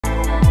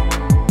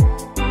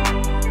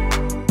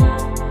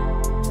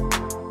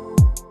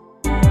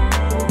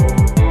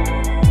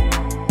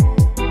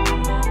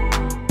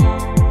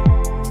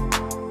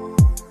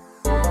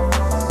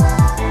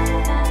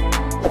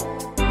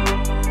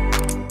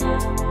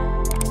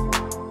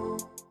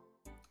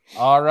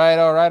All right,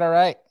 all right, all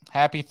right.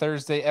 Happy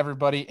Thursday,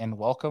 everybody, and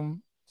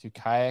welcome to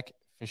Kayak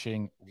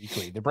Fishing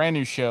Weekly, the brand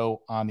new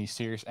show on the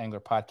Serious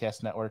Angler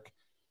Podcast Network.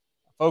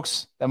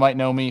 Folks that might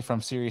know me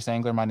from Serious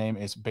Angler, my name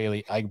is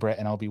Bailey Eichbrett,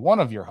 and I'll be one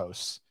of your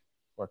hosts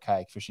for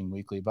Kayak Fishing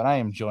Weekly. But I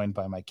am joined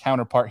by my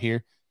counterpart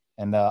here,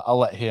 and I'll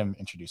let him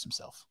introduce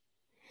himself.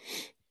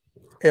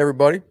 Hey,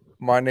 everybody.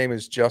 My name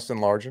is Justin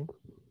Largen.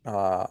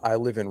 I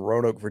live in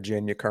Roanoke,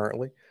 Virginia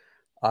currently.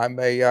 I'm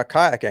a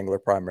kayak angler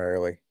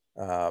primarily.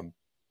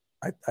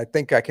 I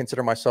think I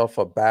consider myself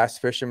a bass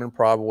fisherman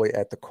probably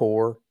at the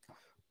core.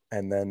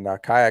 And then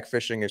kayak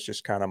fishing is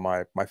just kind of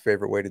my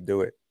favorite way to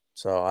do it.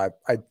 So I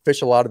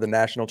fish a lot of the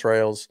national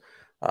trails,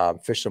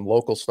 fish some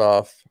local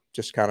stuff,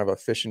 just kind of a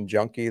fishing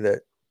junkie that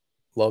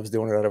loves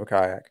doing it out of a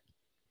kayak.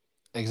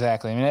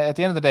 Exactly. I mean, at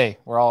the end of the day,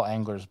 we're all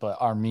anglers, but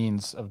our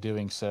means of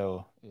doing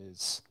so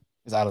is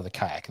out of the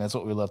kayak, and that's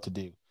what we love to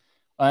do,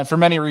 for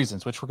many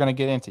reasons, which we're going to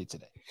get into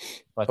today.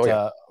 But Oh,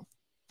 yeah.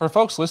 For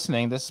folks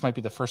listening, this might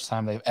be the first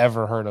time they've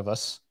ever heard of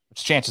us,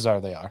 which chances are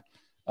they are.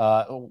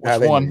 Which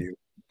They one? knew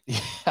you.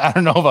 I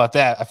don't know about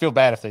that. I feel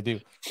bad if they do.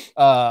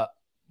 But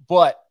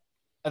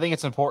I think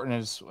it's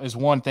important is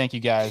one, thank you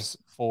guys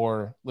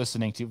for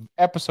listening to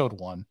episode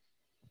 1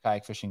 of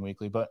Kayak Fishing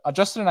Weekly. But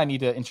Justin and I need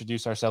to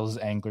introduce ourselves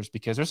as anglers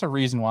because there's a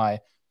reason why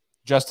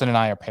Justin and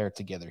I are paired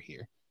together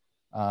here.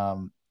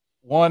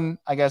 One,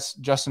 I guess,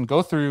 Justin,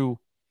 go through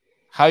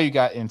how you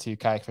got into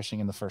kayak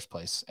fishing in the first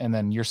place, and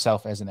then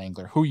yourself as an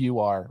angler, who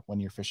you are when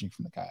you're fishing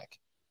from the kayak.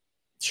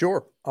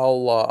 Sure.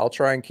 I'll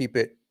try and keep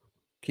it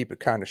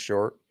kind of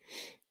short.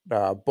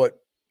 But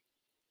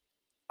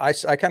I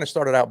kind of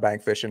started out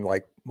bank fishing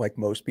like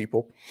most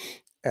people,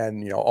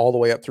 and all the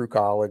way up through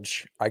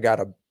college. I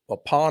got a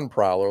pond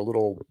prowler, a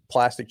little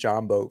plastic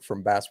john boat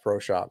from Bass Pro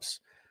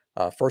Shops.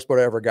 First boat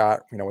I ever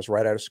got, was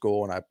right out of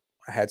school, and I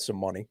had some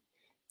money,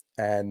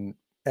 and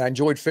I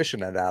enjoyed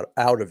fishing it out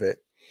of it.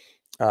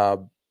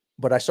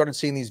 But I started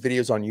seeing these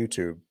videos on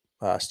YouTube,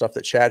 stuff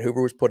that Chad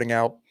Hoover was putting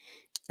out,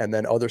 and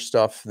then other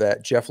stuff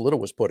that Jeff Little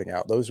was putting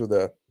out. Those were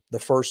the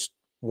first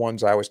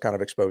ones I was kind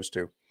of exposed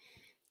to,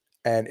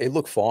 and it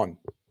looked fun.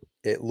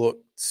 It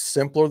looked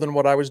simpler than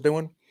what I was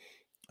doing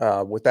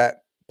with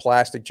that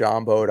plastic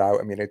john boat.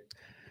 I mean,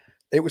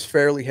 it was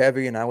fairly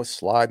heavy, and I was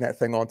sliding that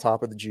thing on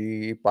top of the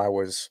Jeep. I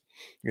was,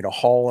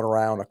 hauling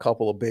around a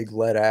couple of big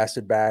lead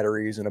acid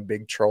batteries and a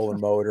big trolling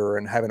motor,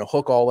 and having to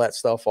hook all that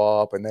stuff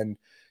up, and then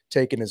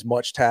taking as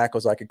much tackle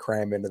as I could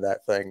cram into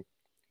that thing.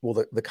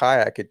 Well, the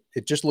kayak,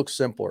 it just looks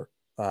simpler.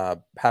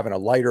 Having a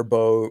lighter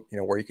boat,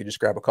 where you could just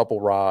grab a couple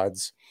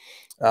rods,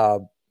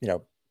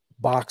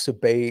 box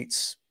of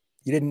baits.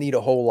 You didn't need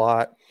a whole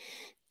lot.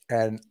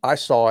 And I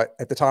saw it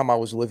at the time. I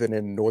was living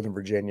in Northern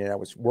Virginia. I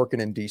was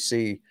working in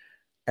DC,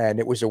 and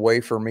it was a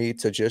way for me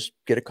to just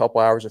get a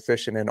couple hours of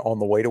fishing in on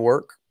the way to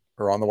work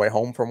or on the way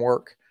home from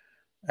work.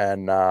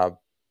 And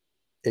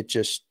it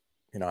just,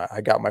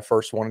 I got my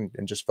first one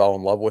and just fell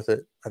in love with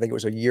it. I think it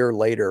was a year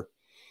later.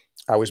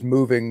 I was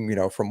moving,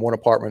 from one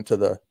apartment to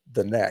the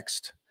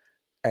next,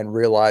 and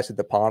realized that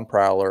the pond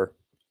prowler,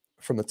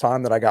 from the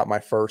time that I got my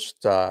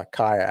first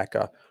kayak,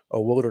 a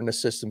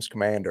Wilderness Systems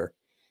Commander,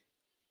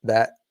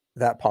 that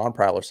pond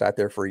prowler sat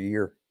there for a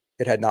year.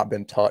 It had not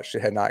been touched.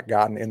 It had not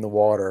gotten in the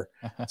water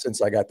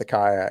since I got the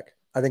kayak.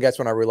 I think that's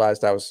when I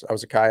realized I was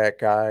a kayak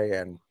guy,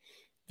 and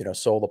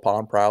sold the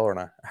pond prowler, and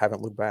I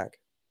haven't looked back.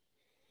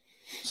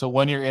 So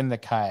when you're in the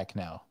kayak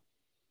now,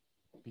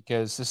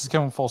 because this is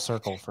coming full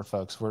circle for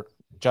folks,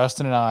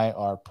 Justin and I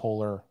are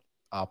polar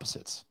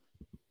opposites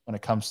when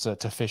it comes to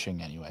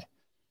fishing anyway.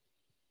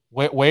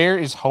 Where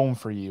is home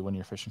for you when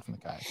you're fishing from the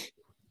kayak?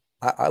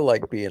 I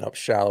like being up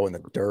shallow in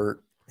the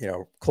dirt,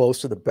 close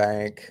to the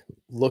bank,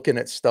 looking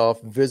at stuff,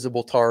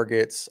 visible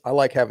targets. I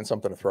like having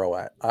something to throw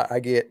at.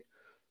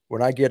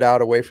 When I get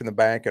out away from the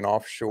bank and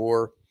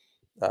offshore,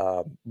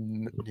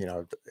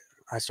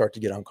 I start to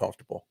get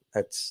uncomfortable.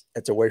 It's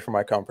away from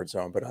my comfort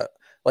zone.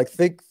 But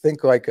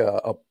think like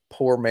a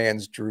poor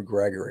man's Drew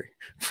Gregory.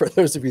 For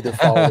those of you that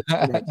follow the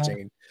tournament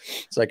scene,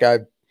 it's like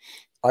I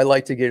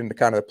like to get into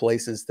kind of the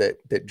places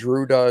that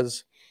Drew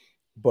does,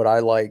 but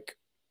I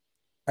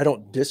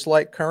don't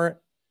dislike current.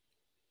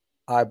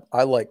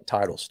 I like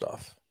tidal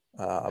stuff,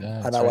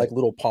 and I like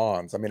little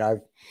ponds. I mean,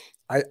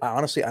 I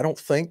honestly, I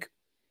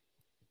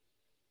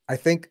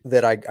think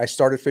that I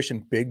started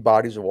fishing big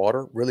bodies of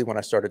water really when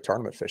I started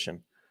tournament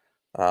fishing.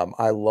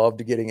 I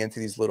loved getting into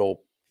these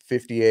little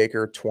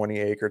 50-acre,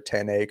 20-acre,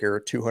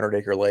 10-acre,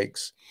 200-acre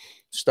lakes,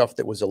 stuff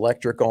that was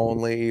electric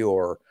only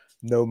or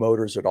no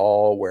motors at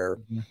all, where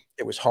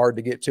it was hard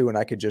to get to, and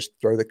I could just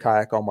throw the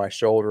kayak on my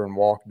shoulder and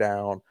walk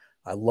down.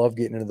 I love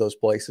getting into those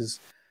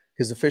places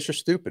because the fish are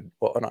stupid.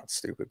 Well, not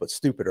stupid, but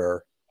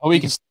stupider. Oh, we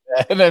can say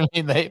that. I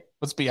mean,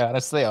 let's be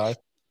honest, they are.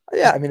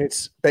 Yeah, I mean,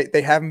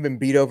 they haven't been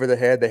beat over the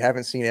head. They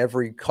haven't seen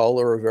every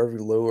color of every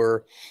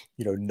lure,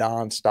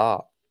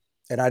 nonstop.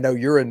 And I know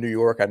you're in New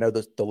York. I know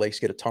the lakes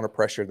get a ton of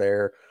pressure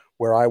there.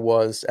 Where I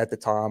was at the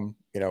time,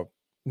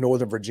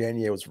 Northern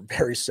Virginia was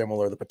very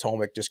similar. The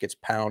Potomac just gets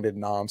pounded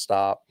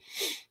nonstop.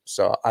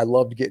 So I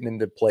loved getting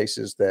into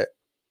places that,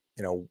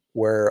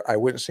 where I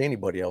wouldn't see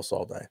anybody else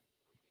all day.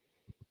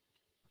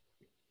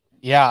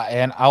 Yeah,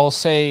 and I will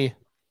say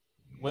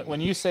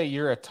when you say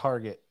you're a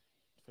target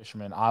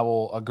fisherman, I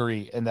will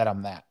agree in that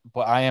I'm that.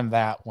 But I am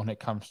that when it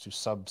comes to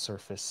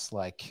subsurface.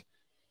 Like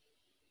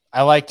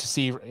I like to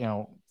see,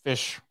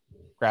 fish,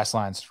 grass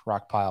lines,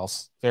 rock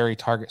piles, very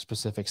target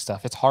specific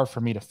stuff. It's hard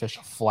for me to fish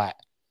a flat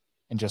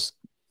and just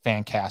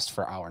fan cast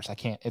for hours. I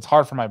can't. It's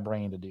hard for my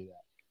brain to do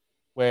that.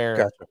 Where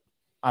Gotcha.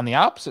 on the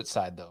opposite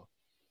side, though,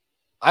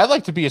 I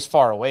like to be as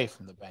far away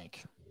from the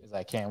bank as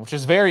I can, which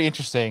is a very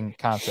interesting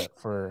concept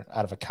for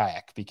out of a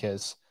kayak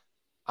because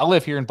I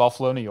live here in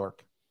Buffalo, New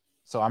York.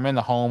 So I'm in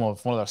the home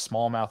of one of the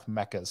smallmouth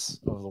meccas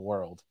of the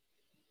world.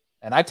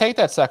 And I take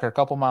that sucker a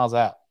couple miles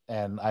out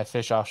and I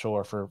fish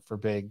offshore for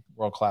big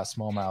world class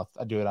smallmouth.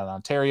 I do it on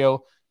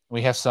Ontario.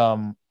 We have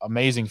some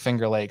amazing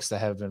finger lakes that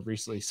have been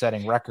recently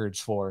setting records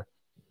for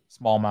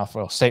smallmouth,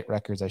 well, state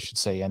records, I should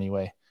say,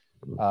 anyway.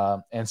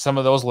 And some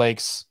of those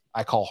lakes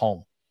I call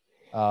home.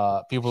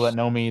 People that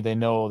know me, they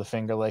know the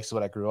Finger Lakes,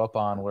 what I grew up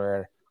on,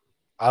 where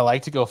I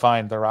like to go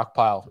find the rock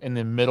pile in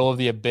the middle of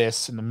the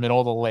abyss, in the middle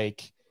of the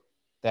lake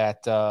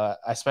that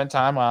I spent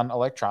time on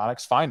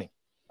electronics finding.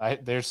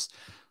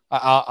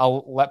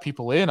 I'll let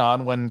people in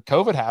on when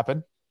COVID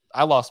happened.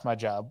 I lost my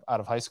job out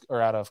of high school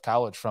or out of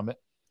college from it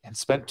and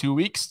spent 2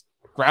 weeks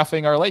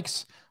graphing our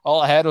lakes.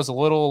 All I had was a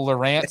little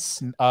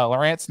Lowrance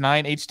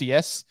 9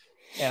 HDS.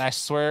 And I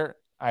swear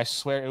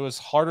it was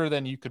harder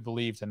than you could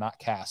believe to not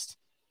cast.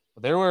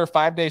 But there were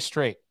 5 days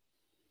straight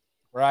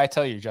where I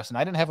tell you, Justin,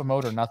 I didn't have a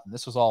motor, or nothing.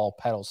 This was all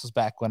pedals. This was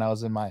back when I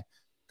was in my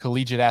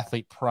collegiate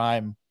athlete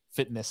prime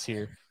fitness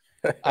here.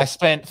 I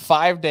spent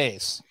 5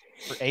 days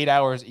for 8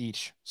 hours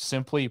each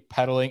simply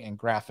pedaling and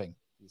graphing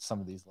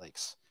some of these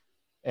lakes.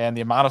 And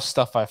the amount of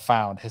stuff I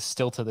found has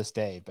still to this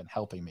day been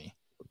helping me.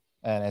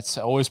 And it's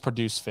always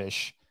produced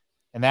fish.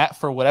 And that,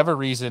 for whatever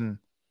reason,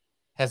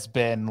 has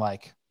been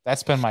like,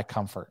 that's been my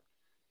comfort.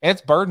 And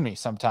it's burdened me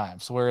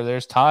sometimes where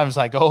there's times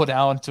I go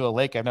down to a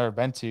lake I've never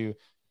been to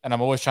and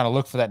I'm always trying to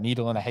look for that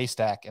needle in a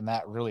haystack. And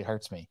that really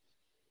hurts me.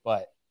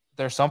 But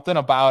there's something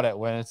about it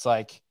when it's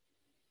like,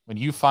 when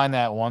you find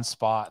that one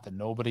spot that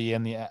nobody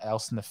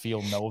else in the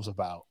field knows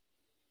about,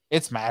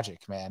 it's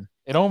magic, man.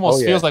 It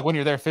almost feels like when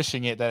you're there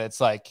fishing it, that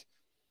it's like,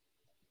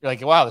 you're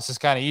like, wow, this is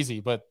kind of easy.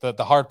 But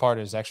the hard part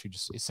is actually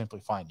is simply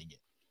finding it,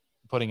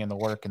 putting in the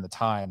work and the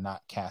time,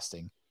 not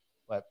casting.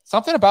 But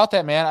something about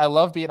that, man. I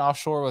love being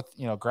offshore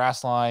with,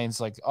 grass lines,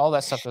 like all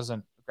that stuff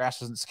grass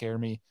doesn't scare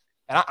me.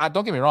 And I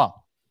don't get me wrong.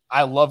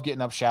 I love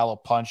getting up shallow,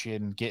 punching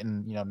and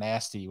getting,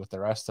 nasty with the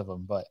rest of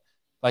them. But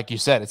like you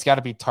said, it's got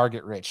to be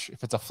target rich.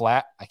 If it's a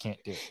flat, I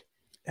can't do it.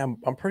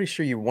 I'm pretty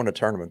sure you won a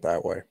tournament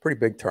that way. Pretty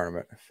big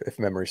tournament, if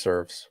memory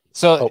serves.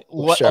 So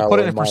I'll put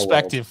it in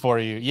perspective for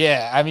you.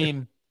 Yeah, I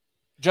mean,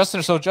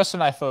 Justin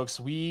and I, folks,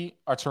 we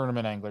are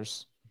tournament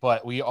anglers,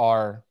 but we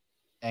are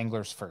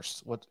anglers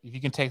first. What if you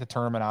can take the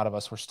tournament out of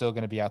us, we're still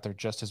going to be out there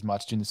just as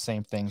much doing the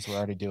same things we're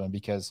already doing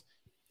because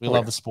we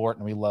love the sport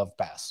and we love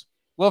bass,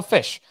 love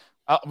fish,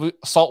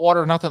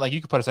 saltwater, nothing like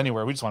you could put us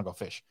anywhere. We just want to go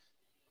fish.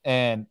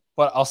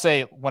 But I'll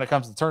say when it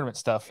comes to the tournament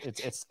stuff,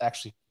 it's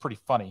actually pretty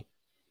funny.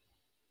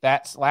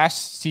 That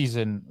last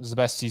season was the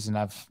best season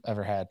I've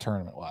ever had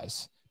tournament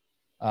wise.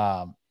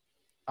 On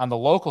the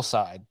local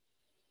side,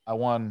 I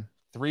won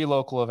 3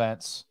 local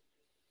events,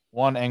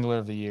 1 Angler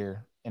of the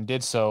Year, and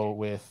did so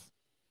with,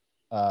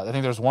 I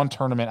think there's 1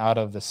 tournament out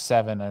of the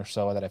 7 or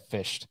so that I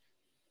fished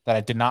that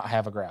I did not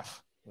have a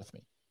graph with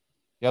me.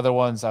 The other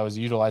ones, I was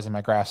utilizing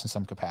my graphs in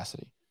some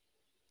capacity.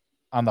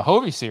 On the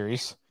Hobie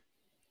series,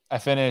 I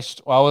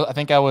finished, I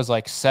think I was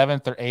like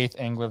 7th or 8th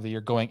Angler of the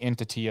Year going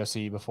into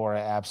TOC before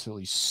I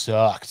absolutely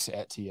sucked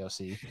at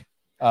TOC.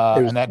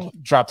 And that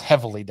dropped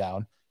heavily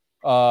down.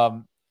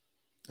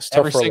 It's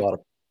tough for a lot of.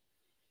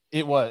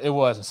 It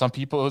was. And some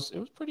people, it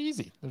was pretty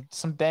easy. There's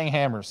some dang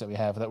hammers that we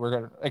have that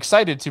we're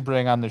excited to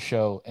bring on the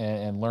show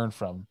and learn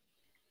from.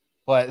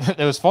 But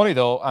it was funny,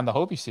 though, on the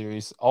Hobie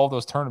series, all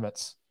those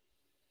tournaments,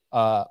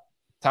 top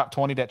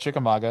 20 at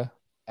Chickamauga,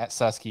 at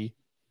Susky,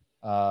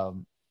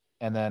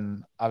 and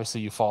then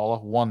obviously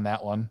Eufaula won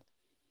that one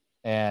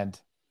and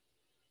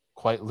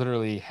quite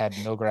literally had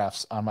no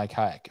graphs on my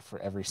kayak for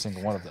every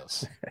single one of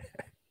those.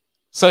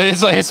 So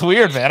it's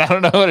weird, man. I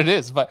don't know what it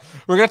is, but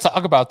we're going to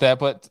talk about that.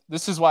 But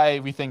this is why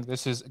we think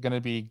this is going to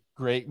be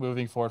great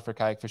moving forward for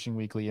Kayak Fishing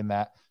Weekly, in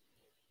that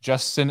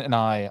Justin and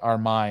I, our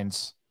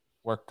minds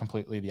work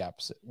completely the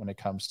opposite when it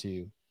comes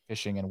to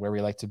fishing and where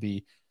we like to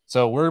be.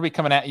 So we're going to be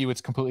coming at you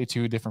with completely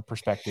 2 different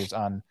perspectives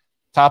on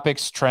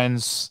topics,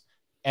 trends,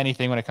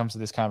 anything when it comes to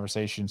this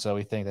conversation. So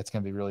we think that's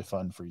going to be really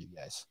fun for you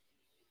guys.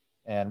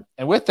 And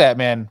with that,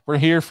 man, we're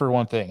here for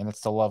one thing, and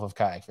it's the love of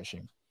kayak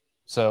fishing.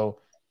 So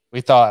we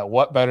thought,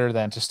 what better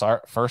than to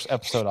start first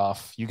episode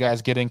off, you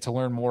guys getting to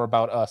learn more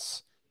about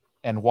us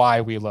and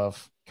why we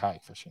love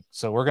kayak fishing.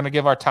 So we're going to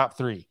give our top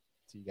 3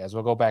 to you guys.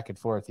 We'll go back and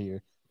forth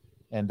here.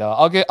 And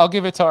I'll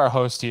give it to our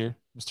host here,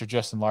 Mr.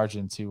 Justin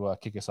Largent, to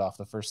kick us off.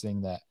 The first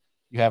thing that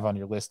you have on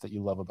your list that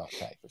you love about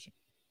kayak fishing.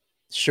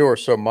 Sure.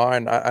 So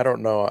mine, I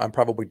don't know. I'm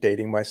probably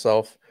dating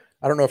myself.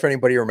 I don't know if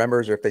anybody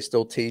remembers or if they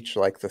still teach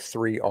like the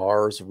 3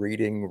 R's,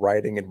 reading,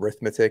 writing, and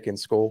arithmetic in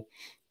school.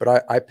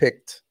 But I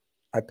picked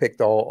I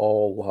picked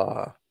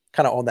all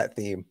kind of on that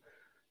theme,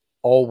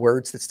 all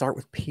words that start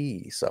with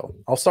P. So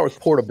I'll start with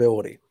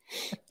portability.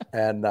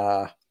 And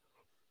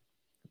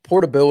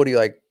portability,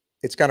 like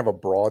it's kind of a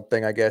broad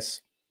thing, I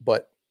guess.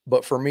 But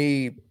for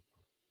me,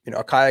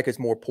 a kayak is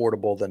more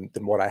portable than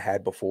what I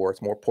had before.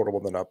 It's more portable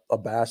than a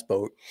bass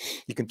boat.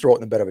 You can throw it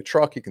in the bed of a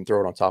truck. You can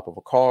throw it on top of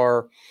a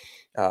car.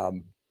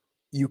 Um,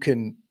 you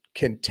can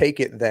take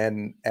it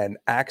then and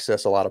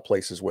access a lot of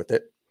places with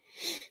it,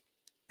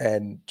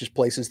 and just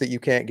places that you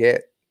can't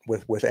get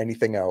with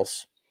anything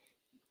else.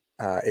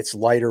 It's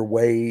lighter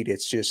weight.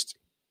 It's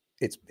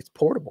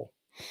portable.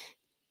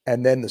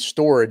 And then the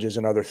storage is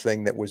another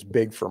thing that was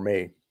big for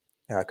me,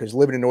 because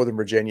living in Northern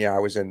Virginia, I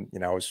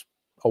was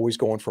always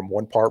going from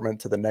one apartment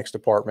to the next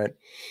apartment,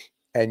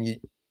 and you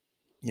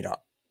know,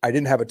 I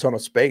didn't have a ton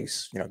of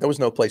space. There was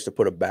no place to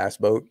put a bass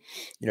boat.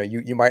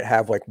 You might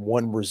have like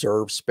one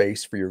reserve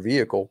space for your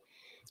vehicle,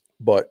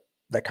 but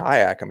the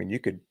kayak, I mean, you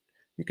can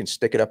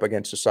stick it up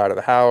against the side of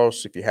the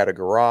house if you had a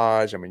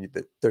garage. I mean,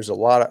 there's a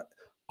lot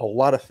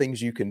of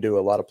things you can do,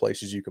 a lot of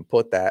places you can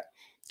put that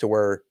to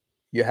where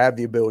you have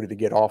the ability to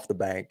get off the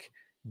bank,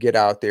 get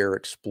out there,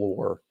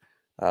 explore.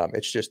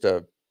 It's just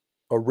a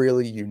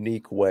really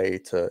unique way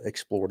to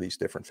explore these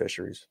different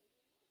fisheries.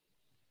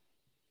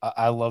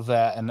 I love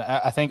that. And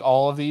I think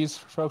all of these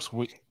folks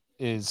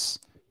is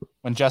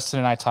when Justin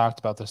and I talked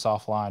about this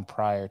offline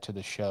prior to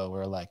the show,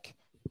 we're like,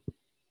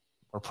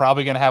 we're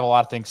probably going to have a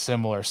lot of things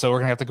similar. So we're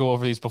going to have to go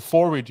over these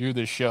before we do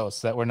this show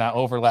so that we're not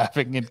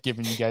overlapping and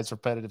giving you guys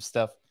repetitive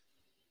stuff.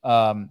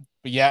 But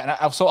yeah,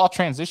 and so I'll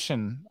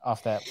transition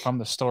off that from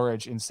the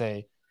storage and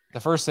say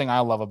the first thing I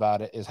love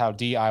about it is how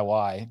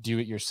DIY, do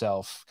it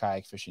yourself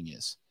kayak fishing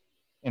is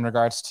in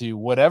regards to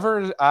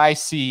whatever I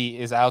see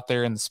is out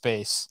there in the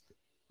space.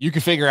 You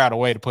can figure out a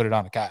way to put it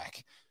on a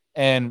kayak.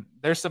 And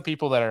there's some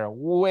people that are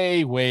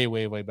way, way,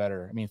 way, way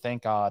better. I mean,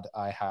 thank God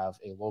I have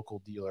a local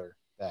dealer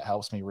that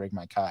helps me rig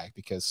my kayak,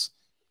 because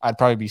I'd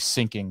probably be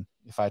sinking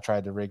if I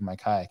tried to rig my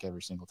kayak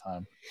every single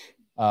time.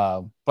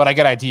 But I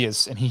get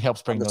ideas and he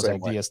helps bring those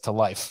ideas to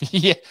life.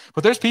 Yeah.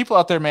 But there's people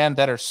out there, man,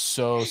 that are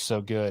so, so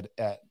good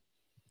at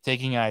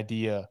taking an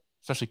idea,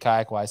 especially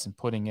kayak wise, and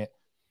putting it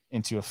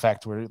into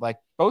effect, where like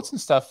boats and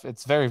stuff,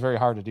 it's very, very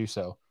hard to do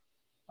so.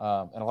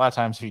 And a lot of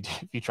times if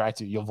you try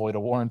to, you'll avoid a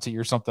warranty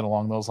or something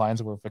along those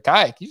lines, where with a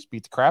kayak, you just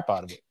beat the crap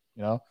out of it,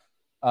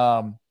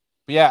 but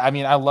yeah, I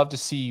mean, I love to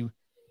see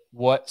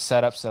what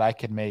setups that I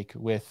could make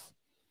with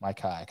my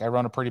kayak. I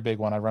run a pretty big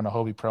one. I run a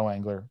Hobie Pro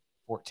Angler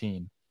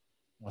 14.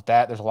 With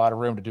that, there's a lot of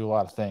room to do a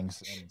lot of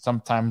things. And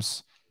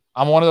sometimes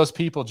I'm one of those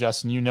people,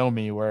 Justin, you know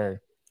me,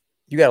 where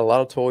you got a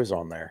lot of toys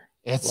on there.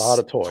 It's a lot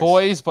of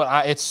toys,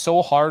 but it's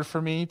so hard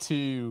for me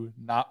to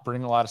not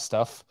bring a lot of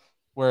stuff,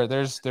 where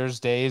there's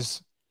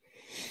days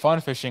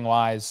fun fishing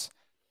wise,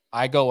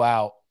 I go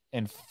out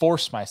and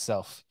force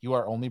myself. You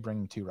are only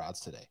bringing 2 rods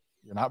today.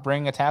 You're not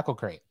bringing a tackle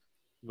crate.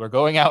 You are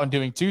going out and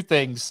doing 2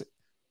 things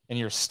and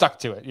you're stuck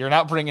to it. You're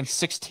not bringing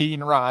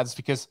 16 rods,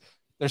 because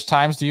there's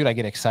times, dude, I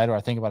get excited or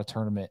I think about a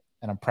tournament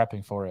and I'm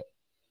prepping for it,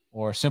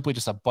 or simply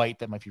just a bite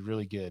that might be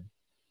really good.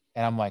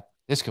 And I'm like,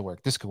 this could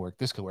work. This could work.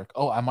 This could work.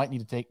 Oh, I might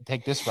need to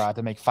take this rod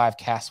to make 5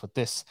 casts with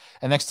this.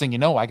 And next thing you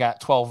know, I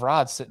got 12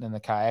 rods sitting in the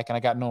kayak and I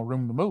got no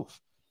room to move.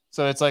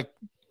 So it's like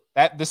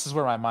that. This is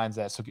where my mind's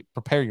at. So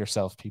prepare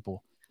yourself,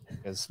 people,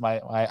 because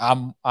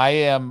I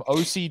am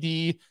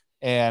OCD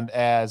and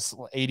as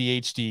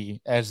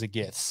ADHD as it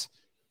gets.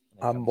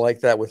 I'm like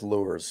that with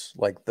lures.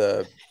 Like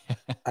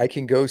I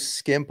can go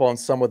skimp on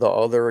some of the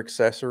other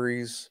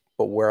accessories,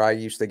 but where I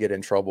used to get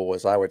in trouble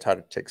was I would try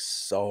to take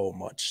so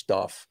much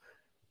stuff,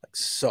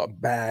 like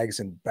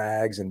bags and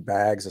bags and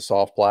bags of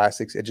soft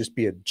plastics. It'd just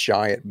be a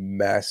giant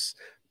mess,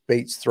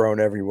 baits thrown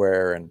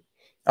everywhere. And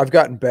I've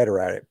gotten better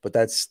at it, but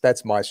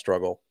that's my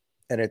struggle.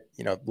 And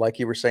like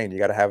you were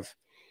saying,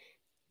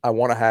 I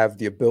want to have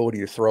the ability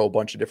to throw a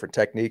bunch of different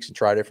techniques and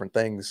try different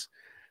things.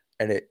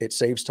 And it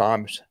saves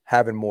time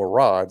having more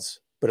rods,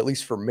 but at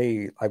least for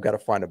me, I've got to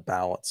find a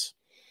balance.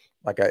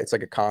 It's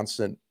like a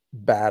constant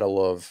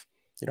battle of,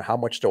 how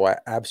much do I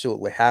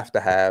absolutely have to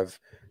have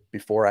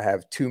before I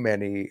have too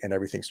many and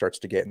everything starts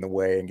to get in the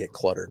way and get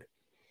cluttered.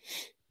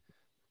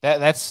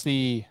 That's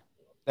the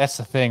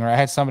thing, right? I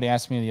had somebody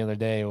ask me the other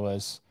day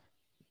was,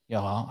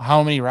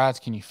 how many rods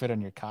can you fit on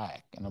your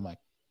kayak? And I'm like,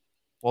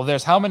 well,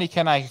 there's how many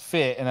can I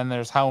fit, and then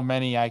there's how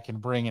many I can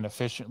bring and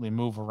efficiently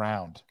move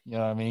around. You know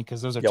what I mean?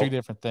 Because those are 2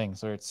 different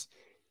things. Or it's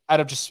out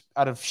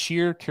of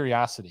sheer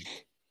curiosity.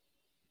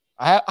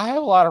 I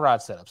have a lot of rod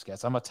setups,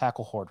 guys. I'm a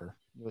tackle hoarder.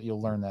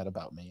 You'll learn that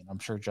about me, and I'm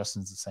sure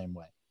Justin's the same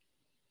way.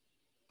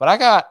 But I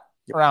got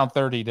around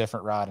 30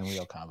 different rod and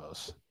reel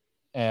combos,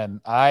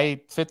 and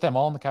I fit them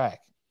all in the kayak.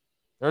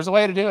 There's a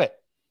way to do it.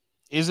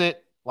 Is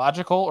it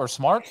logical or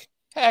smart?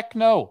 Heck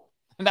no,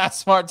 not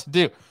smart to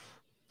do.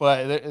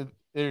 But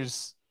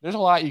there's a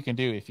lot you can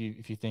do if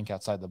you think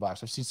outside the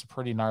box. I've seen some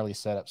pretty gnarly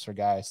setups for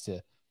guys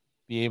to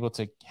be able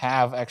to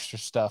have extra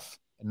stuff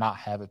and not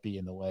have it be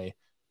in the way.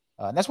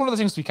 And that's one of the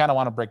things we kind of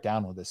want to break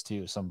down with this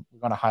too. We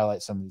want to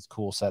highlight some of these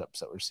cool setups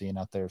that we're seeing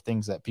out there,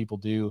 things that people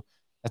do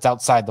that's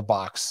outside the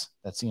box.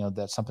 That's,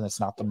 that's something that's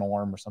not the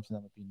norm or something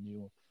that would be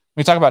new. When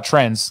we talk about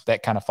trends,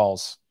 that kind of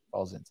falls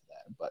into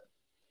that. But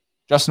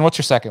Justin, what's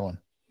your second one?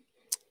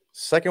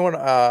 Second one,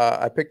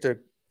 I picked a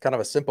kind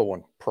of a simple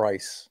one,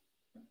 price.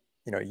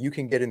 You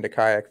can get into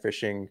kayak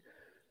fishing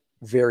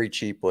very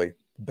cheaply.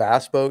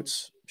 Bass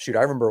boats, shoot,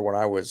 I remember when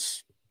I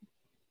was,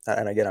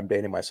 and again, I'm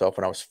dating myself,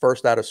 when I was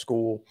first out of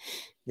school,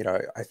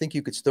 I think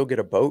you could still get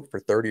a boat for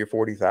 30 or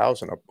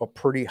 40,000, a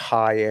pretty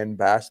high end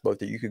bass boat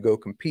that you could go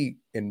compete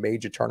in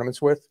major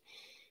tournaments with.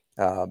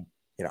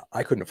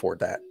 I couldn't afford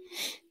that,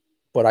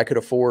 but I could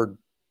afford,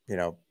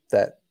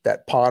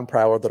 that pond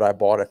prowler that I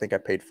bought. I think I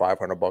paid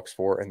 $500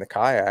 for, and the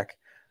kayak.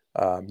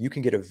 You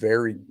can get a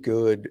very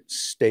good,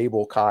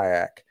 stable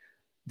kayak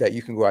that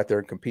you can go out there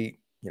and compete.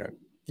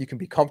 You can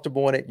be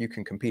comfortable in it. You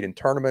can compete in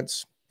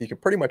tournaments. You can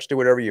pretty much do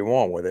whatever you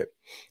want with it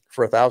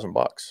for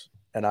 $1,000.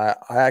 And I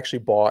actually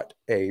bought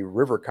a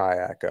river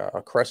kayak,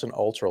 a Crescent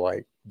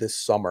Ultralight this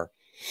summer,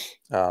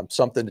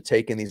 something to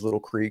take in these little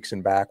creeks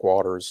and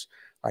backwaters.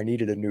 I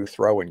needed a new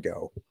throw and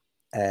go,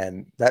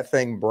 and that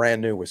thing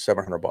brand new was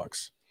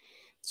 $700.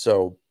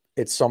 So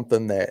it's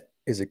something that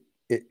is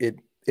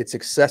it's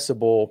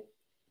accessible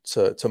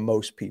to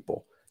most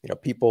people.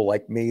 People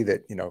like me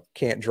that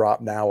can't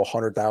drop now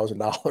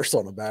 $100,000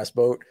 on a bass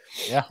boat.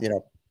 Yeah,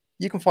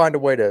 you can find a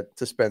way to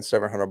spend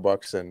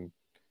 $700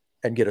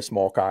 and get a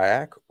small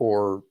kayak,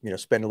 or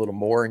spend a little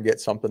more and get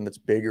something that's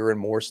bigger and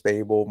more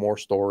stable, more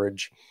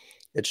storage.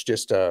 It's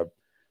just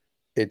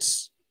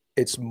it's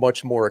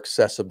much more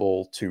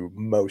accessible to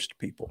most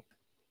people.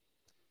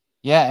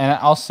 Yeah, and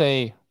I'll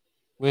say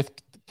with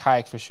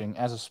kayak fishing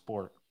as a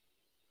sport,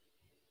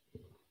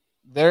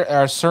 there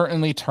are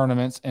certainly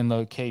tournaments and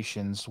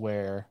locations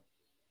where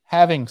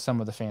having some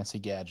of the fancy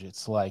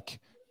gadgets like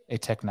a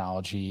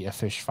technology, a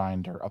fish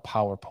finder, a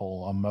power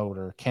pole, a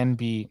motor can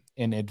be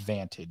an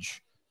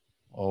advantage,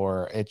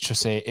 or it's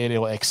just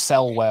it'll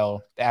excel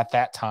well at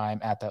that time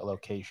at that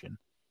location.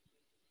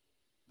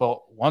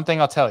 But one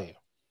thing I'll tell you,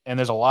 and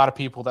there's a lot of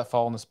people that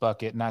fall in this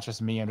bucket, not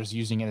just me. I'm just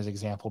using it as an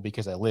example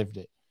because I lived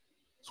it.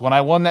 So when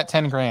I won that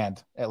 10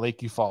 grand at Lake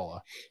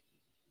Eufaula,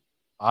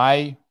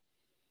 I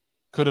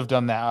could have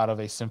done that out of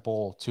a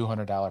simple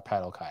 $200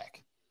 paddle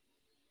kayak.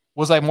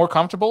 Was I more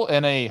comfortable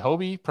in a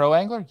Hobie Pro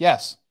Angler?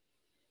 Yes.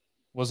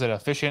 Was it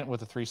efficient with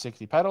the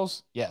 360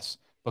 pedals? Yes.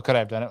 But could I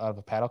have done it out of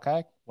a paddle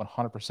kayak?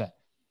 100%.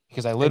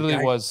 Because I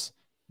literally was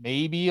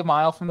maybe a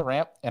mile from the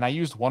ramp, and I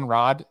used one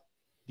rod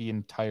the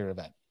entire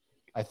event.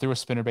 I threw a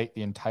spinnerbait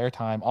the entire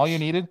time. All you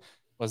needed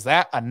was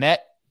that, a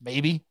net,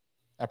 maybe.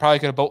 I probably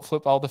could have boat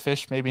flipped all the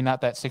fish, maybe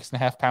not that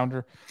 6.5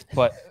 pounder,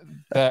 but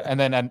and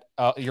then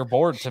your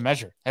board to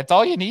measure. That's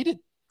all you needed.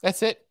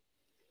 That's it.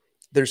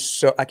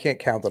 I can't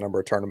count the number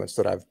of tournaments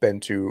that I've been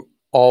to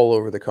all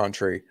over the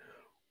country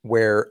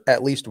where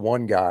at least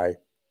one guy,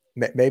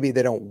 maybe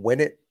they don't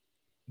win it,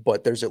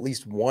 but there's at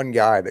least one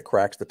guy that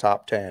cracks the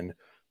top 10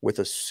 with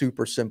a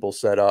super simple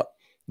setup,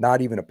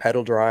 not even a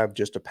pedal drive,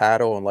 just a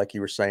paddle. And like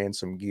you were saying,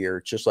 some gear,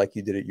 just like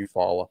you did at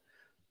Eufaula.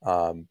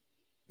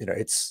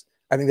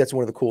 I think that's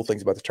one of the cool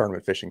things about the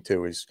tournament fishing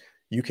too, is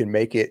you can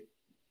make it,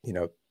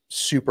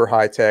 super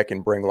high tech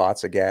and bring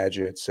lots of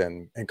gadgets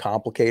and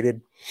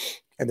complicated.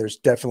 And there's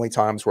definitely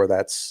times where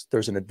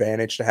there's an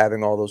advantage to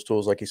having all those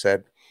tools, like you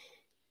said,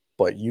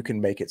 but you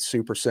can make it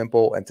super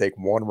simple and take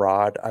one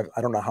rod.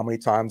 I don't know how many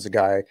times a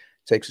guy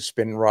takes a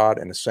spinning rod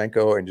and a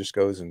Senko and just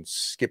goes and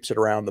skips it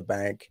around the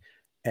bank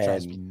and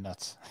drives me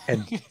nuts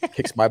and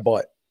kicks my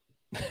butt.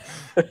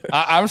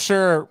 I'm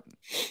sure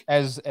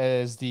as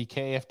the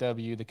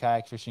KFW, the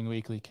Kayak Fishing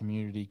Weekly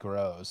community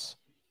grows,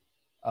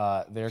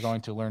 they're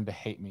going to learn to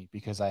hate me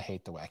because I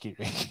hate the wacky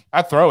rig.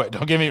 I throw it.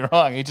 Don't get me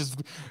wrong. It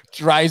just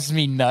drives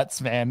me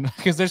nuts, man,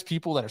 because there's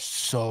people that are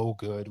so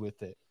good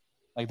with it.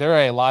 Like, there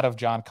are a lot of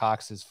John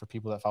Coxes for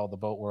people that follow the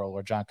boat world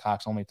where John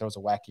Cox only throws a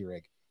wacky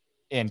rig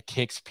and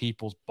kicks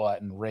people's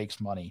butt and rakes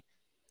money,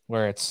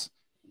 where it's,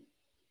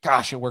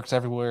 gosh, it works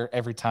everywhere,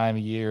 every time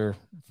of year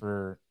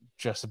for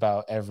just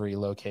about every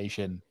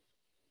location.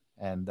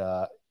 And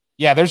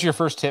yeah, there's your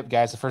first tip,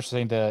 guys. The first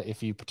thing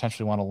if you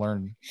potentially want to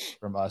learn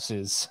from us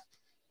is,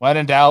 when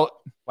in doubt,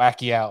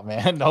 wacky out,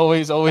 man.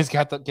 Always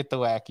get the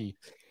wacky.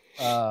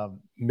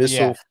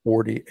 Missile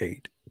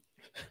 48.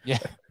 Yeah.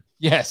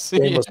 Yes.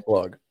 Shameless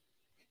plug.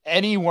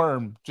 Any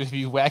worm, just if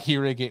you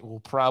wacky rig it, will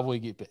probably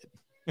get bit.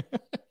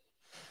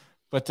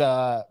 But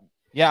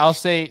yeah, I'll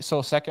say,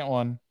 so second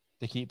one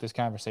to keep this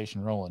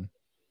conversation rolling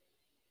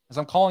is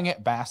I'm calling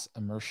it bass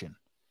immersion.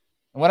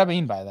 And what I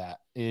mean by that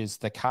is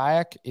the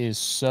kayak is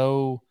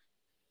so,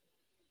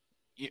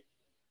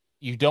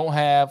 you don't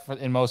have,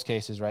 in most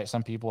cases, right?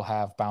 Some people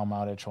have bow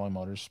mounted trolling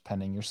motors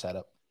pending your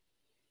setup.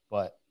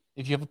 But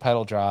if you have a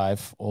pedal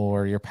drive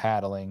or you're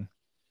paddling,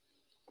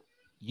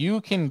 you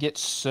can get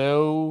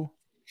so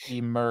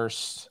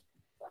immersed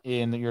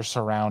in your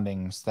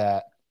surroundings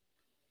that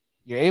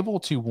you're able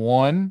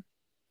to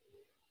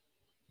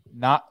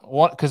not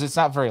one, because it's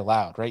not very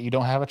loud, right? You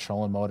don't have a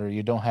trolling motor,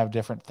 you don't have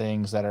different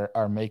things that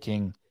are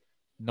making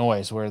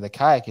noise, where the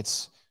kayak,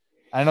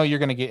 I know you're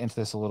going to get into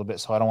this a little bit,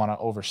 so I don't want to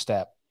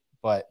overstep,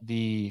 but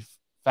the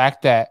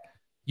fact that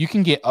you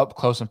can get up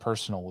close and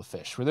personal with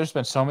fish, where there's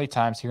been so many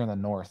times here in the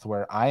north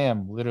where I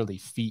am literally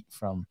feet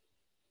from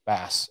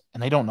bass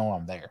and they don't know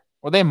I'm there,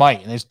 or they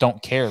might and they just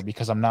don't care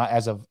because I'm not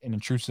as of an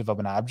intrusive of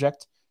an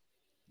object.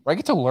 But I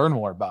get to learn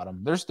more about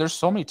them. There's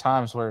so many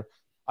times where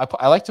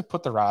I like to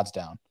put the rods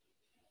down,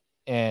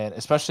 and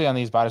especially on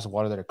these bodies of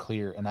water that are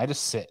clear, and I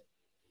just sit,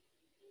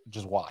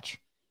 just watch,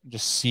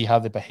 just see how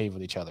they behave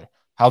with each other,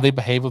 how they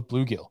behave with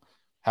bluegill,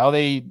 how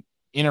they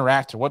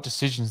interact, or what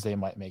decisions they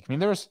might make. I mean,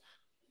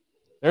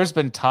 there's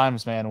been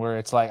times, man, where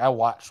it's like I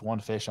watched one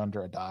fish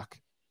under a dock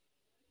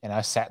and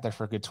I sat there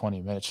for a good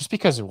 20 minutes just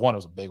because it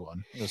was a big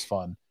one. It was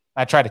fun.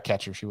 I tried to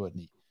catch her. She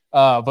wouldn't eat.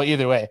 But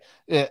either way,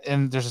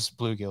 and there's this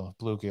bluegill,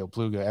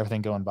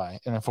 everything going by.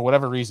 And then for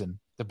whatever reason,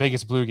 the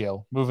biggest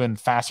bluegill moving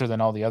faster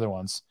than all the other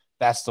ones,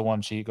 that's the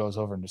one she goes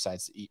over and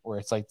decides to eat, where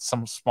it's like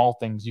some small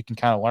things you can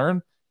kind of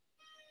learn.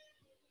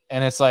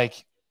 And it's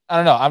like, I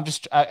don't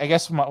know. I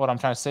guess what I'm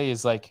trying to say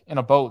is like in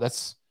a boat,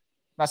 that's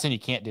I'm not saying you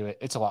can't do it.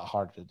 It's a lot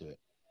harder to do it.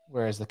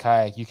 Whereas the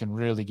kayak, you can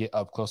really get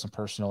up close and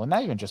personal, and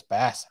not even just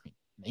bass. I mean,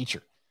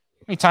 nature.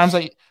 How many times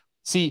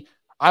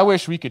I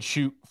wish we could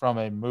shoot from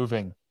a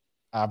moving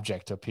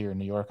object up here in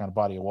New York on a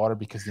body of water,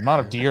 because the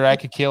amount of deer I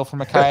could kill from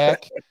a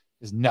kayak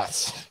is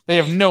nuts. They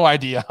have no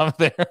idea I'm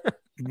there.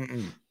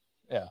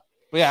 Yeah.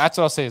 But yeah, that's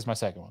what I'll say is my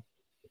second one.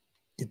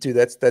 Dude,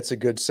 that's a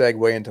good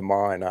segue into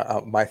mine.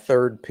 My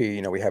third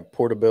P, we have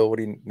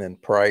portability and then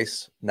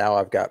price. Now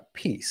I've got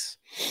peace,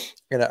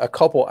 and a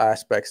couple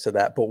aspects to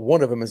that. But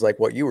one of them is like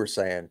what you were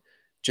saying,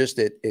 just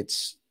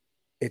it's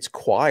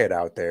quiet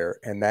out there,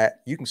 and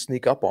that you can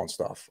sneak up on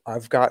stuff.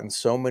 I've had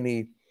so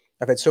many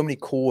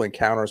cool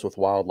encounters with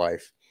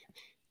wildlife.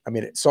 I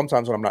mean,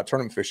 sometimes when I'm not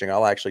tournament fishing,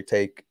 I'll actually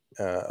take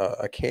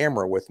a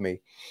camera with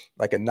me,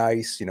 like a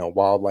nice,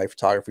 wildlife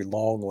photography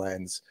long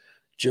lens,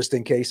 just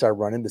in case I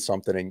run into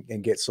something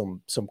and get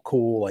some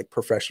cool, like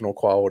professional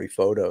quality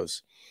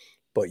photos.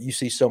 But you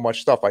see so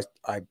much stuff.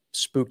 I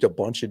spooked a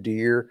bunch of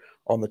deer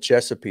on the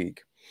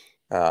Chesapeake.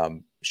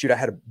 Shoot, I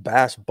had a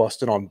bass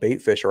busting on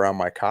bait fish around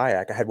my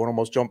kayak. I had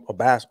a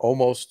bass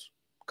almost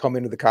come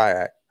into the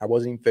kayak. I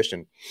wasn't even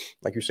fishing,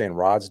 like you're saying,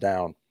 rods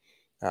down.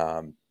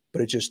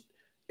 But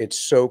it's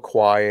so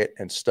quiet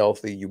and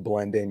stealthy. You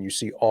blend in, you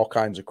see all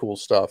kinds of cool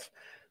stuff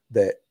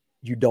that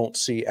you don't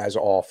see as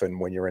often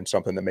when you're in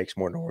something that makes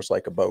more noise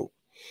like a boat.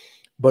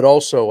 But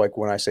also, like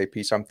when I say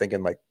peace, I'm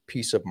thinking like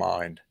peace of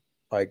mind.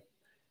 Like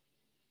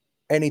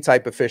any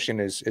type of fishing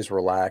is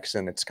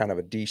relaxing. It's kind of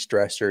a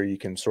de-stressor. You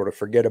can sort of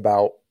forget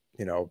about,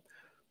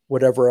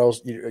 whatever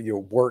else, your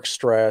work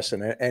stress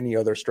and any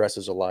other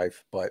stresses of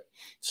life. But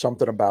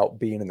something about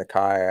being in the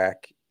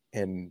kayak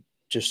and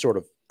just sort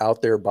of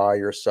out there by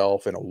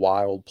yourself in a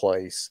wild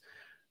place,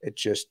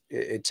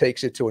 it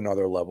takes it to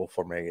another level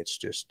for me.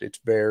 It's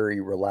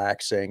very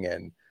relaxing,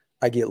 and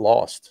I get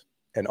lost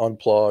and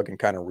unplug and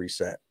kind of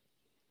reset.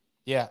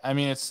 Yeah, I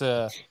mean,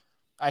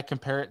 I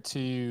compare it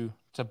to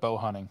bow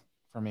hunting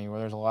for me, where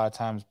there's a lot of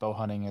times bow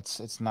hunting,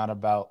 it's not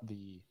about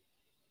the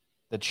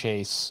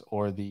chase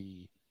or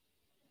the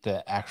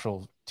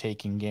actual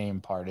taking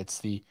game part.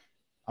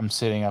 I'm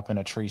sitting up in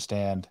a tree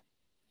stand.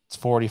 It's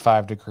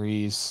 45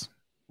 degrees,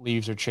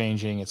 leaves are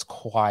changing, it's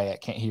quiet,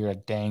 can't hear a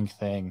dang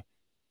thing,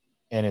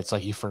 and it's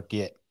like you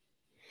forget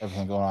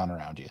everything going on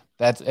around you.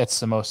 It's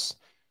the most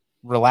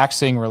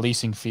relaxing,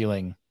 releasing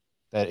feeling.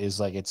 That is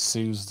like, it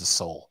soothes the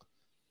soul.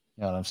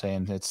 You know what I'm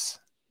saying?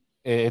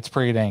 It's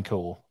pretty dang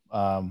cool.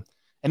 And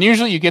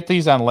usually you get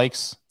these on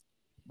lakes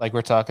like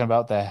we're talking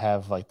about that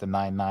have like the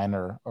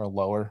 9.9 or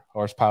lower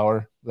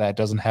horsepower, that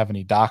doesn't have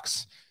any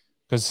docks.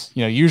 Because,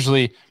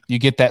 usually you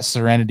get that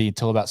serenity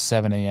until about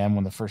 7 a.m.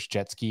 when the first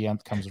jet ski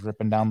comes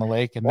ripping down the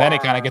lake. And then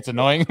it kind of gets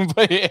annoying.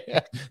 But yeah.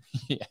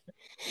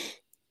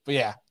 But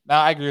yeah, no,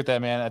 I agree with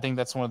that, man. I think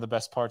that's one of the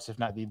best parts, if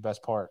not the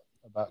best part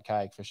about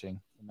kayak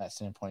fishing from that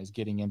standpoint, is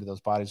getting into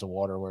those bodies of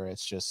water where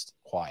it's just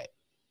quiet.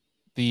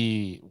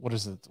 What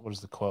is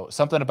the quote?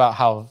 Something about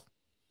how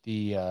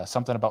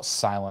something about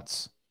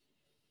silence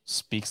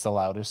speaks the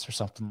loudest, or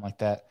something like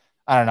that.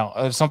 I don't know.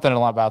 There's something a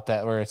lot about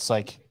that where it's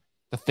like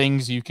the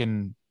things you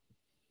can.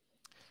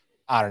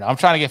 I don't know. I'm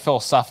trying to get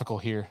philosophical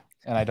here,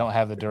 and I don't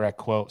have the direct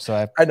quote.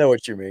 So I know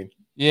what you mean.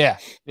 Yeah.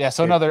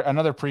 So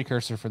another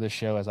precursor for this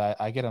show is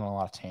I get on a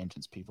lot of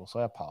tangents, people. So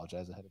I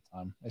apologize ahead of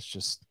time. It's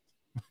just,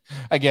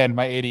 again,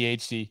 my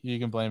ADHD. You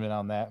can blame it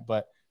on that.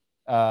 But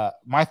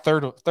my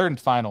third and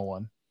final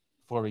one,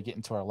 before we get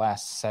into our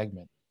last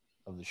segment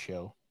of the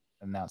show,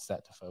 announce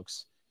that to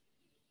folks,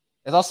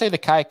 is I'll say the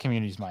kayak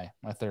community is my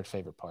third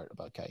favorite part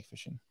about kayak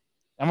fishing.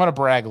 I'm going to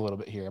brag a little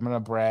bit here. I'm going to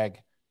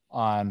brag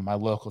on my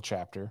local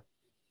chapter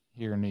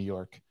here in New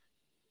York.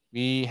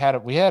 We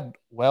had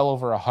well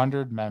over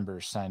 100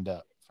 members signed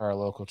up for our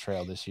local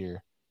trail this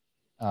year,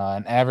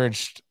 and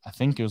averaged, I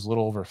think it was a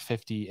little over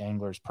 50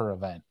 anglers per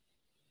event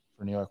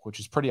for New York, which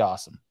is pretty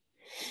awesome.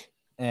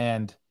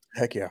 And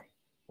heck yeah,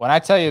 when I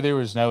tell you there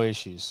was no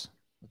issues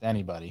with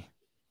anybody,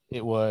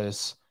 it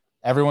was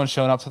everyone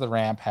showing up to the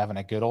ramp, having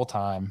a good old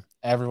time.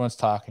 Everyone's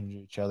talking to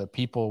each other.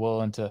 People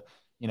willing to,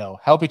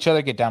 help each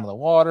other get down to the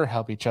water,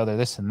 help each other,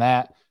 this and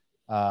that.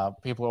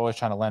 People are always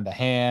trying to lend a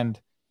hand.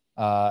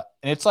 And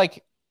it's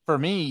like, for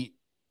me,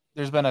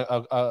 there's been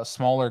a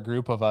smaller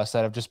group of us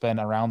that have just been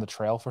around the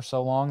trail for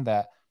so long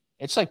that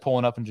it's like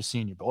pulling up and just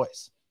seeing your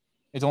boys.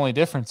 Its only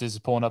difference is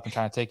pulling up and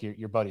trying to take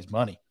your buddy's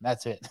money.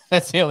 That's it.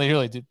 That's the only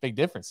really big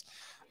difference.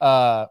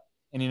 And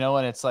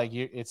and it's like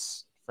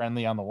it's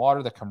friendly on the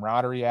water, the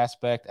camaraderie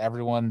aspect.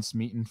 Everyone's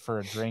meeting for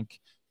a drink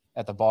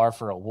at the bar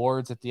for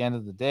awards at the end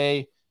of the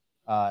day.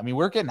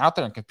 We're getting out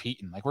there and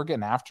competing. Like, we're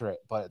getting after it,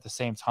 but at the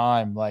same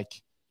time, like,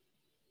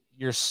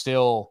 you're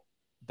still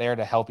there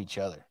to help each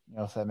other.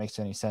 If that makes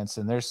any sense.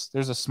 And there's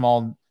a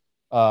small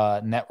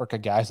network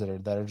of guys that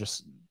are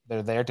just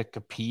they're there to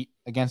compete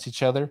against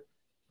each other,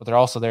 but they're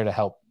also there to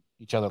help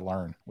each other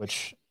learn,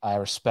 which I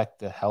respect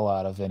the hell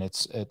out of, and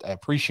I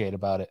appreciate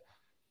about it.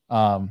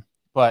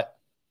 But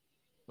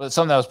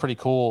something that was pretty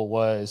cool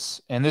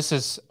was, and this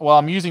is, well,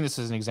 I'm using this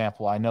as an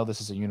example. I know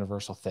this is a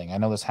universal thing. I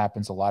know this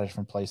happens a lot of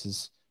different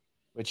places,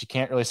 which you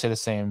can't really say the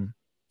same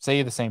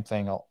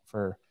thing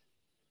for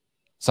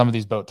some of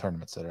these boat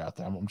tournaments that are out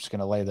there. I'm just going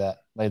to lay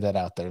that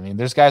out there. I mean,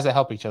 there's guys that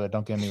help each other,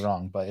 don't get me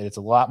wrong, but it's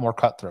a lot more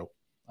cutthroat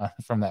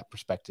from that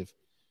perspective.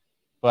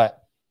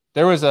 But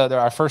there was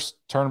our first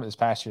tournament this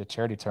past year, a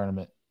charity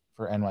tournament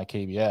for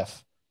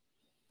NYKBF.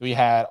 We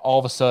had all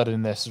of a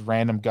sudden this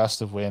random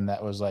gust of wind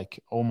that was like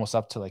almost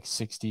up to like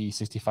 60,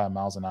 65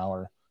 miles an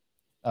hour.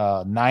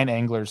 9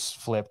 anglers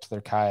flipped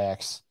their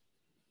kayaks,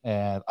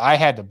 and I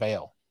had to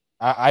bail.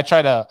 I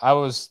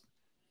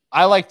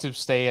like to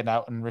stay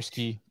out in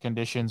risky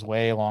conditions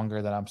way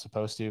longer than I'm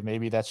supposed to.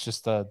 Maybe that's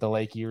just the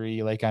Lake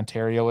Erie, Lake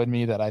Ontario in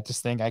me that I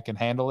just think I can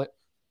handle it.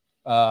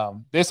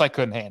 This I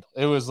couldn't handle.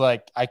 It was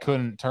like I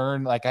couldn't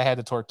turn. Like, I had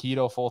the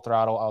Torpedo full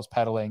throttle. I was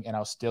pedaling, and I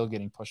was still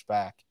getting pushed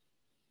back,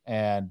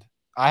 and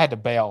I had to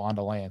bail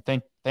onto land.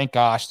 Thank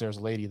gosh there's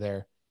a lady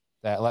there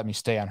that let me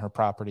stay on her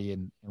property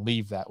and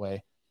leave that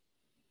way.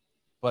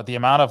 But the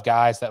amount of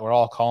guys that were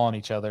all calling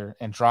each other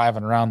and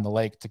driving around the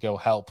lake to go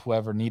help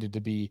whoever needed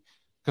to be,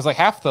 because like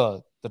half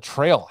the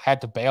trail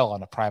had to bail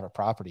on a private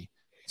property.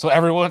 So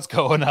everyone's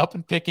going up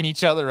and picking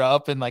each other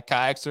up, and like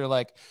kayaks are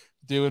like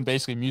doing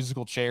basically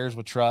musical chairs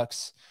with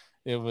trucks.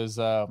 It was,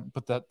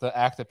 but the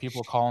act that people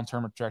were calling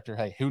tournament director,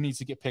 hey, who needs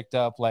to get picked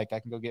up? Like, I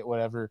can go get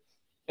whatever.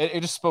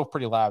 It just spoke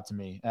pretty loud to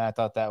me, and I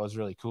thought that was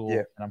really cool.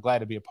 Yeah. And I'm glad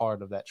to be a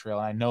part of that trail.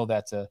 And I know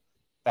that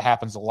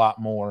happens a lot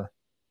more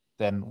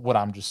than what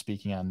I'm just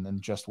speaking on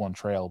than just one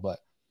trail. But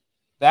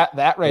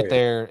that right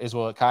there is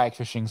what kayak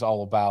fishing is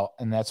all about.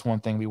 And that's one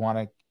thing we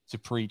want to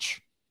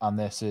preach on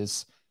this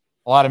is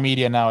a lot of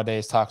media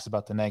nowadays talks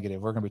about the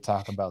negative. We're going to be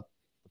talking about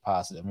the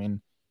positive. I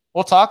mean,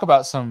 we'll talk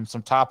about some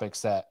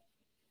topics that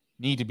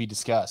need to be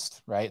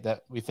discussed, right?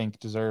 That we think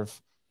deserve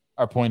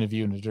our point of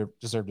view and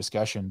deserve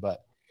discussion.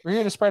 But we're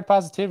here to spread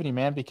positivity,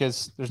 man,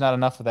 because there's not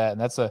enough of that.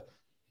 And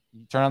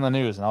you turn on the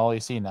news and all you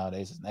see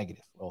nowadays is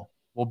negative. Well,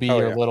 we'll be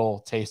your little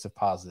taste of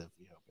positive,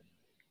 we hope.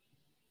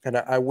 And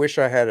I wish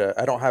I had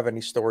I don't have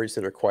any stories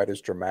that are quite as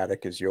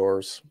dramatic as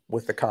yours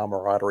with the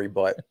camaraderie,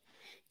 but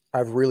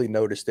I've really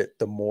noticed it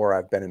the more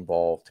I've been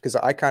involved, because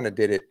I kind of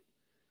did it.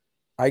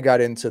 I got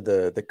into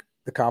the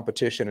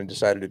competition and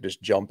decided to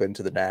just jump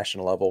into the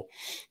national level.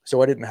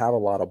 So I didn't have a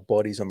lot of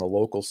buddies on the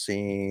local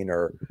scene,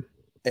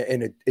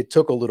 and it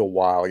took a little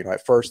while.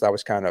 At first I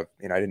was kind of,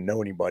 I didn't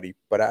know anybody,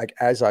 but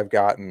as I've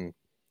gotten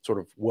sort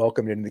of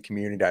welcomed into the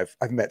community,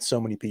 I've met so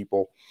many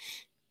people,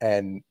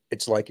 and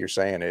it's like you're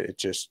saying, it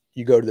just,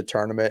 you go to the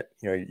tournament,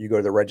 you go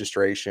to the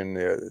registration,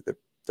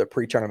 the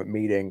pre-tournament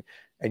meeting,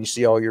 and you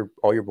see all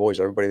your boys,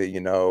 everybody that you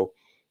know.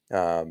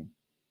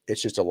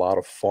 It's just a lot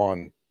of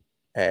fun.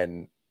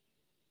 And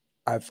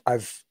I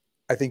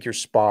think you're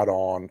spot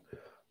on.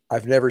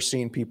 I've never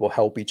seen people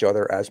help each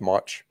other as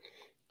much.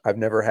 I've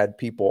never had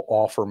people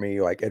offer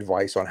me like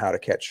advice on how to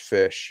catch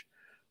fish,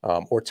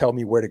 or tell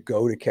me where to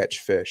go to catch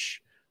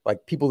fish.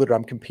 Like people that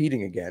I'm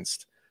competing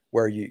against,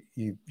 where you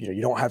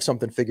don't have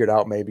something figured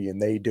out maybe, and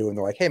they do, and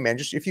they're like, hey man,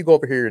 just if you go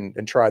over here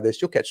and try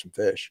this, you'll catch some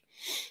fish.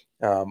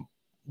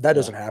 That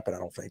doesn't happen, I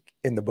don't think,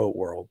 in the boat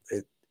world.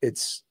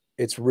 It's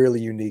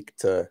really unique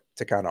to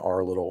kind of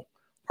our little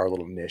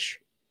niche,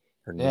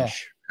 or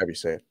niche, however you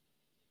say it.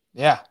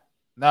 Yeah.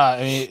 No,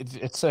 I mean,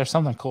 there's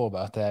something cool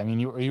about that. I mean,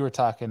 you were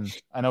talking,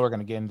 I know we're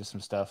going to get into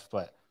some stuff,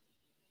 but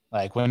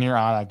like when you're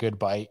on a good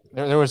bite,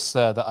 there was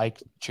the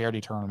Ike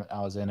charity tournament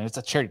I was in, and it's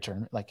a charity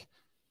tournament. Like,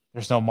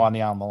 there's no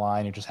money on the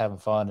line. You're just having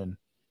fun. And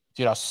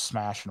dude, I was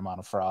smashing them on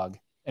a frog,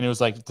 and it was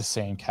like the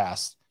same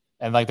cast.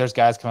 And like, there's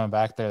guys coming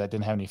back there that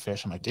didn't have any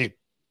fish. I'm like, dude,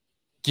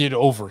 get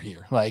over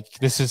here. Like,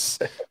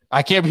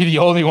 I can't be the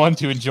only one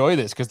to enjoy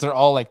this, because they're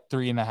all like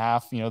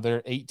 3.5,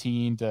 they're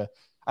 18 to,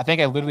 I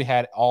think I literally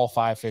had all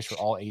 5 fish were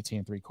all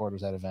 18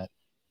 3/4 that event.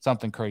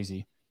 Something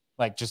crazy,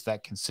 like just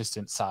that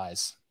consistent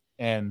size.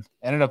 And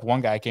ended up,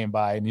 one guy came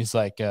by and he's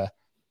like,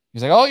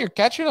 oh, you're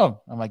catching them.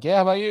 I'm like, yeah,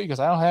 how about you? He goes,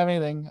 I don't have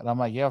anything. And I'm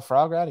like, yeah,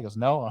 frog rod. He goes,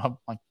 no. I'm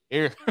like,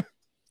 here,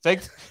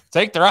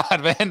 take the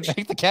rod, man,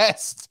 make the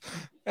cast.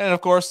 And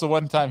of course, the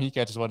one time he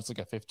catches one, it's like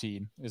a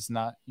 15. It's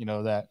not,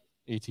 that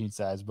 18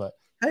 size, but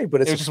hey,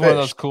 but it's just one of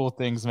those cool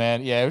things,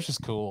 man. Yeah, it was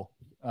just cool.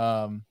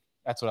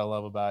 That's what I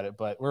love about it.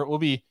 But we'll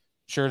be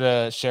sure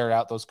to share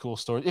out those cool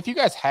stories. If you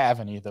guys have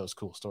any of those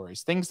cool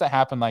stories, things that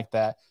happen like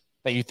that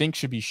you think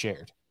should be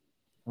shared,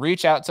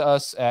 reach out to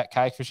us at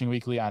Kayak Fishing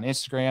Weekly on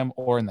Instagram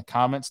or in the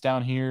comments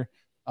down here.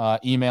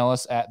 Email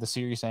us at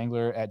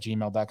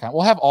theseriousangler@gmail.com.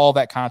 We'll have all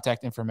that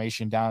contact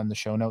information down in the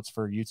show notes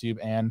for YouTube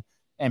and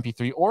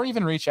MP3, or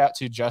even reach out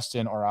to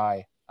Justin or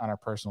I on our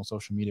personal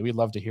social media. We'd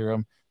love to hear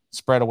them,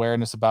 spread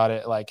awareness about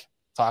it, like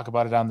talk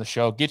about it on the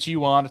show, get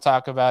you on to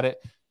talk about it.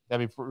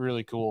 That'd be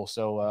really cool.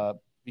 So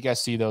you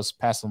guys see those,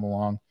 pass them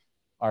along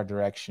our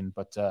direction.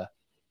 But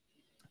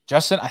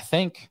Justin, I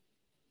think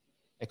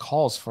it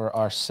calls for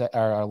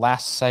our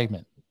last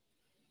segment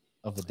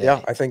of the day.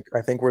 Yeah, I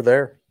think we're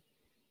there.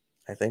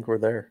 I think we're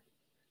there.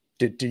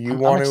 Do you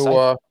want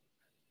to?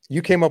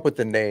 You came up with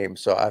the name,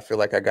 so I feel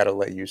like I got to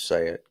let you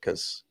say it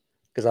because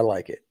I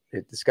like it.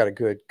 It's got a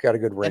good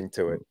ring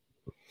to it.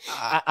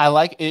 I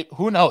like it.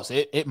 Who knows?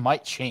 It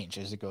might change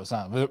as it goes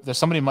on.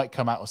 Somebody might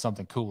come out with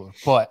something cooler,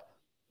 but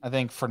I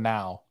think for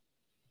now,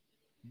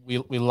 we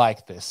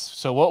like this.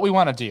 So what we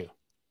want to do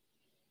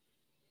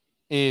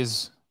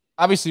is,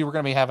 obviously we're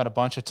going to be having a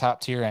bunch of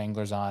top tier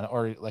anglers on,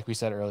 or like we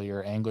said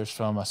earlier, anglers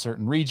from a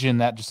certain region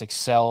that just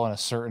excel in a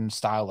certain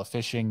style of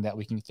fishing that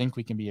we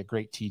can be a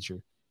great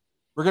teacher.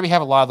 We're going to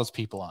have a lot of those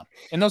people on,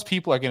 and those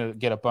people are going to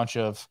get a bunch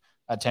of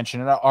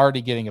attention and are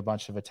already getting a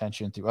bunch of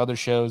attention through other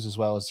shows as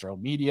well as their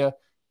own media,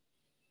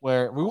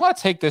 where we want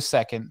to take this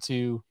second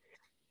to,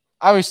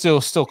 I would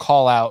still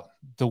call out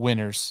the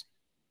winners,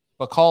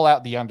 but call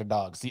out the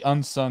underdogs, the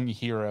unsung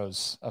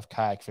heroes of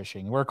kayak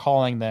fishing. We're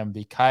calling them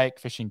the kayak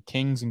fishing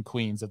kings and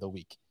queens of the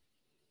week.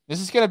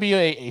 This is going to be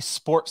a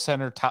Sports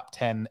Center top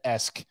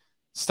 10-esque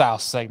style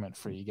segment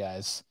for you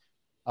guys.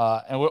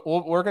 And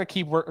we're going to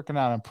keep working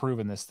on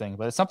improving this thing,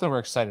 but it's something we're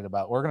excited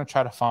about. We're going to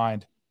try to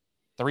find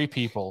 3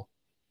 people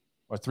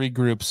or 3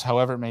 groups,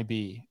 however it may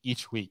be,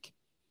 each week.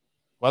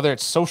 Whether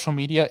it's social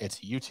media, it's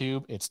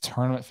YouTube, it's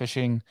tournament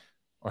fishing,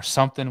 or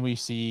something we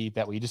see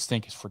that we just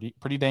think is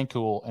pretty dang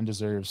cool and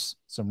deserves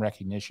some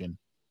recognition.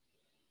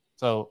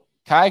 So,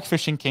 kayak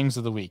fishing kings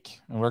of the week,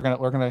 and we're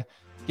gonna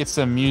get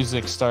some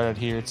music started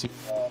here to.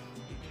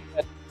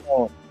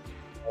 We're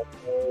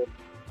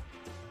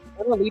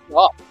gonna lead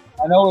off.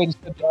 I know we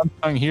just said the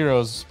unsung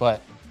heroes,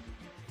 but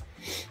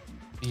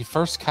the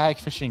first kayak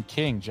fishing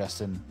king,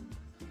 Justin,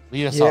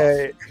 lead us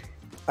off.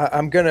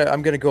 I'm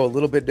gonna go a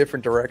little bit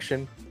different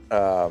direction.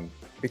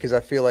 Because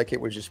I feel like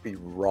it would just be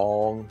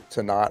wrong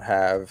to not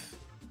have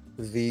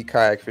the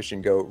kayak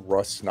fishing goat,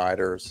 Russ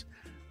Snyder's,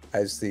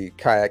 as the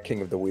kayak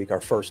king of the week,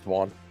 our first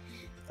one.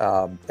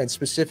 And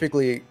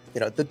specifically,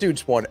 the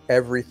dude's won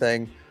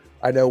everything.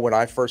 I know when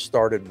I first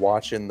started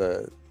watching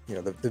the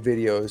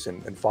videos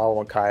and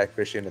following kayak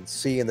fishing and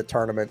seeing the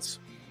tournaments,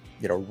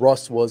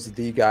 Russ was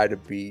the guy to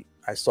beat.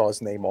 I saw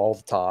his name all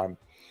the time.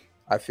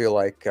 I feel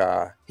like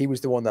he was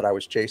the one that I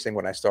was chasing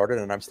when I started,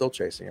 and I'm still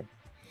chasing him.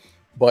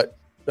 But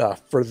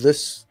for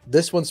this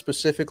one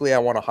specifically, I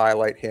want to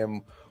highlight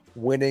him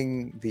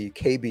winning the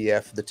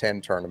KBF, the 10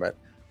 tournament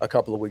a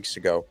couple of weeks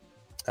ago.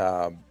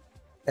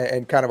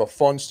 And kind of a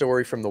fun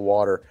story from the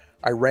water.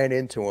 I ran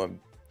into him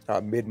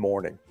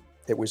mid-morning.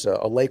 It was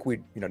a lake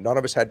none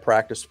of us had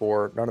practice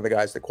for, none of the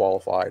guys that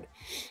qualified.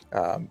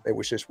 It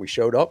was just, we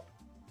showed up,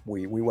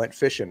 we went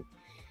fishing,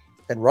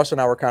 and Russ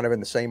and I were kind of in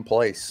the same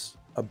place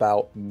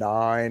about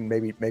 9,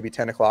 maybe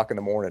 10 o'clock in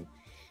the morning.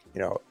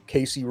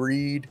 Casey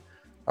Reed,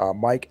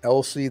 Mike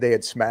Elsey, they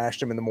had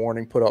smashed him in the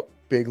morning, put up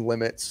big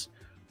limits.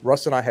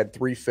 Russ and I had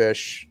 3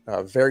 fish,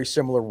 very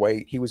similar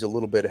weight. He was a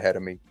little bit ahead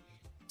of me.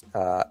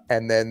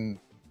 And then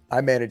I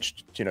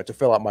managed, to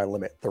fill out my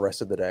limit the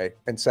rest of the day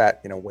and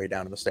sat, way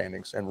down in the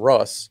standings. And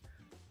Russ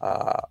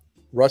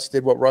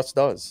did what Russ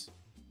does.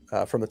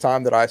 From the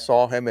time that I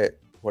saw him at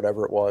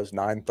whatever it was,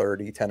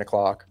 9:30, 10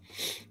 o'clock,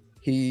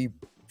 he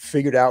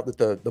figured out that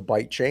the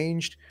bite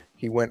changed.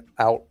 He went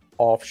out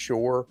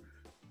offshore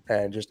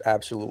and just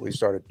absolutely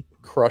started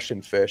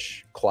crushing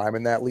fish,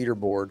 climbing that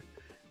leaderboard,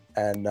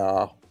 and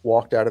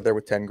walked out of there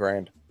with 10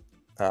 grand.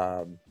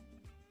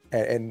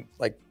 And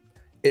like,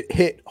 it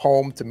hit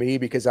home to me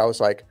because I was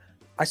like,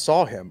 I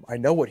saw him. I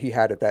know what he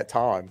had at that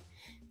time.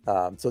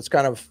 So it's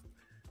kind of,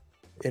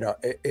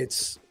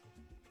 it's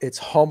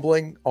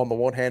humbling on the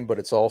one hand, but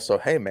it's also,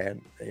 hey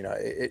man,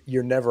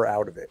 you're never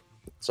out of it.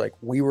 It's like,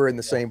 we were in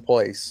the same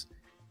place.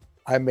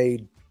 I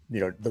made,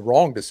 the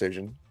wrong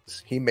decision.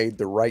 He made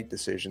the right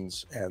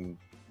decisions, and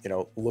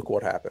look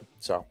what happened.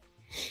 So,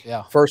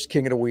 yeah, first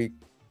king of the week,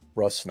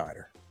 Russ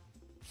Snyder.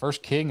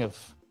 First king of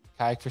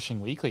Kayak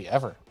Fishing Weekly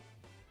ever.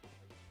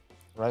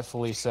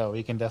 Rightfully so.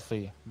 He can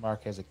definitely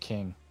mark as a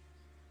king.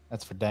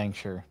 That's for dang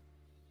sure.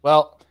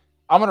 Well,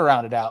 I'm going to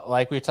round it out.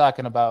 Like we were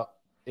talking about,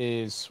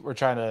 we're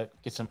trying to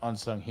get some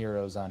unsung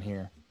heroes on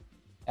here.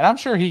 And I'm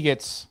sure he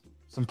gets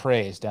some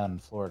praise down in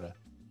Florida.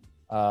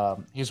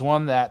 He's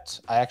one that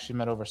I actually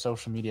met over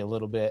social media a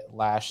little bit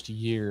last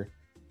year.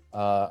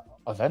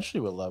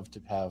 Eventually would love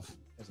to have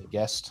as a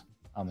guest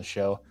on the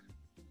show.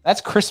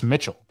 That's Chris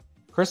Mitchell.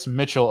 Chris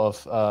Mitchell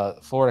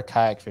of Florida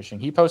Kayak Fishing.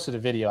 He posted a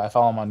video. I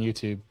follow him on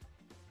YouTube.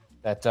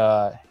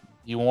 That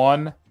he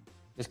won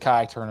this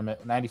kayak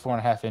tournament,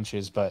 94.5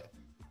 inches. But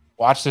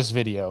watch this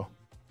video,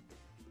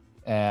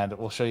 and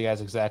we'll show you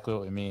guys exactly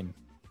what we mean.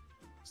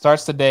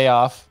 Starts the day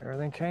off.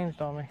 Everything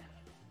changed on me.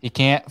 He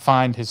can't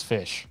find his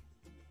fish.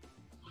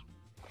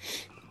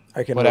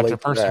 I can But relate after to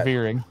that.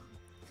 persevering,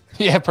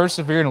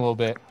 persevering a little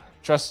bit,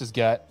 trust his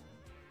gut,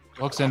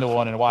 hooks into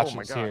one, and watch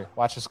this here.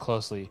 Watch this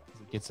closely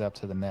as it gets up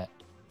to the net.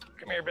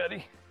 Come here,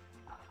 Betty.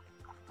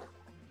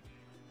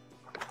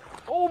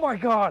 Oh my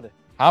God.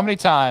 How many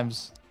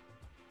times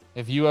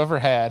have you ever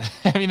had?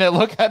 I mean, that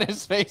look on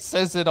his face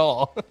says it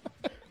all.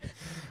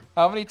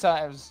 How many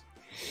times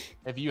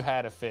have you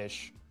had a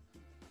fish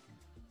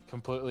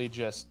completely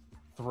just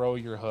throw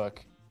your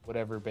hook,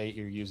 whatever bait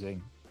you're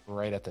using,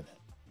 right at the net?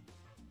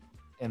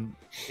 And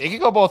it can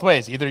go both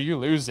ways. Either you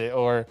lose it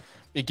or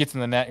it gets in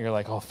the net and you're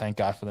like, oh, thank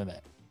God for the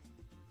net.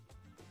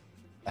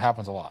 It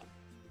happens a lot.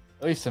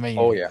 At least to me.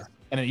 Oh, yeah.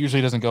 And it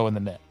usually doesn't go in the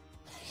net.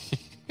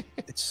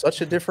 It's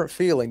such a different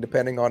feeling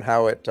depending on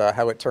how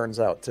it turns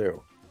out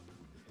too.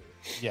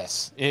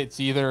 Yes. It's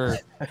either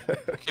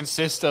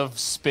consists of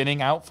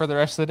spinning out for the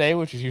rest of the day,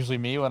 which is usually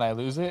me when I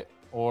lose it,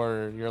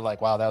 or you're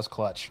like, wow, that was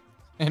clutch.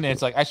 And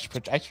it's like, I should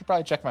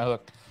probably check my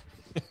hook.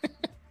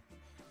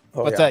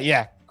 But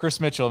yeah, Chris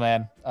Mitchell,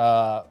 man,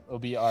 will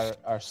be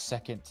our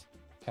second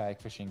kayak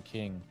fishing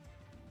king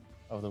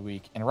of the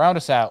week, and round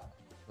us out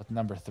with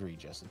number 3,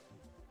 Justin.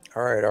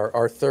 All right,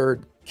 our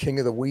third king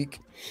of the week.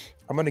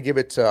 I'm going to give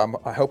it to,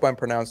 I hope I'm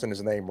pronouncing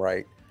his name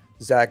right,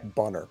 Zach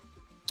Bunner,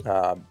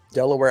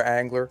 Delaware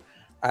angler.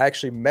 I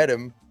actually met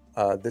him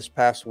this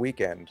past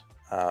weekend.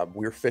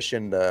 We were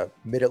fishing the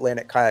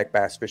Mid-Atlantic Kayak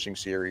Bass Fishing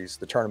Series,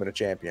 the Tournament of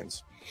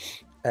Champions,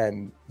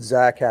 and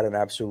Zach had an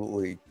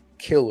absolutely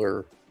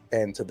killer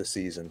end to the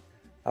season.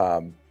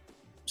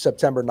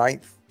 September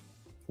 9th,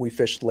 we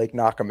fished Lake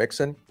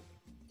Nakamixon.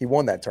 He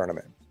won that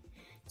tournament.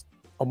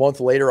 A month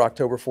later,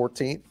 October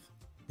 14th,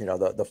 you know,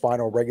 the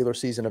final regular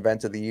season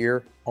event of the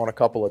year on a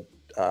couple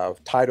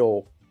of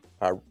tidal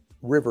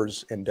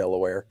rivers in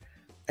Delaware,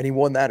 and he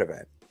won that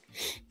event.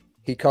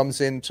 He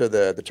comes into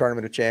the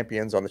Tournament of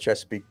Champions on the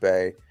Chesapeake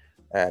Bay,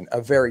 and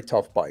a very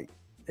tough bite.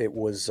 It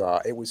was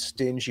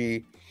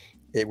stingy.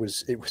 It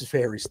was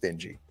very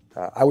stingy.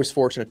 I was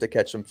fortunate to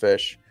catch some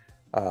fish.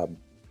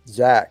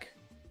 Zach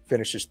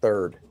finishes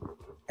third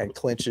and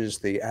clinches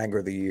the Angler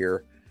of the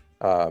Year.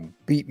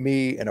 Beat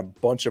me and a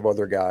bunch of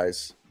other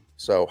guys.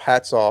 So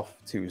hats off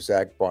to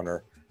Zach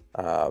Bunner.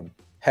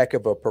 Heck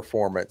of a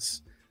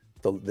performance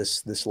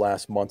this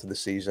last month of the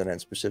season, and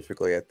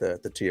specifically at the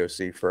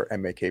TOC for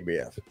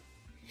MAKBF.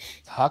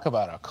 Talk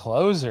about a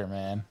closer,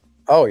 man.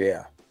 Oh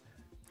yeah.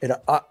 And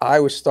I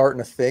was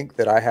starting to think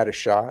that I had a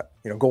shot.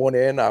 You know, going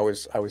in, I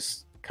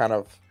was kind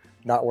of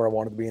not where I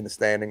wanted to be in the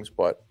standings,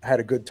 but I had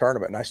a good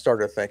tournament, and I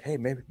started to think, hey,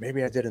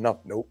 maybe I did enough.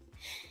 Nope.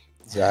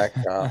 Zach.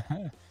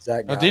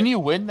 Didn't you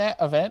win that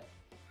event?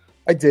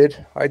 I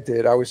did.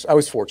 I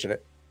was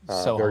fortunate.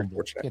 So very humble.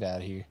 fortunate. Get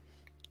out of here.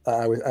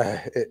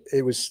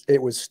 It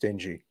was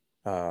stingy.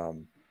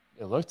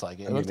 It looked like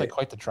it. It looked like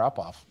quite the drop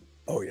off.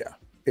 Oh yeah.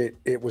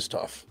 It was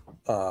tough.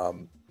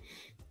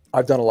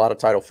 I've done a lot of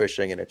tidal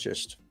fishing, and it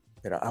just,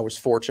 you know, I was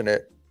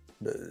fortunate,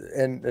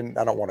 and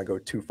I don't want to go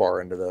too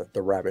far into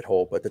the rabbit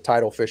hole, but the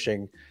tidal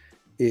fishing,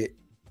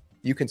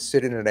 you can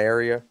sit in an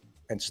area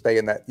and stay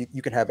in that.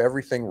 You can have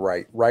everything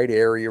right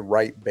area,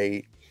 right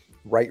bait,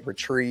 right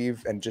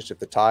retrieve, and just if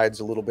the tide's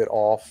a little bit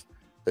off,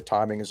 the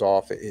timing is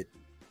off,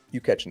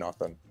 you catch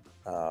nothing.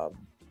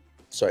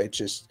 So it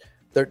just,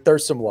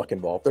 there's some luck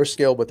involved. There's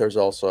skill, but there's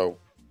also,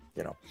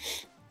 you know,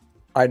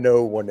 I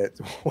know when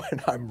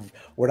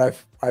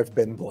I've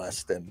been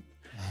blessed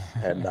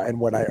and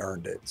when I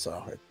earned it.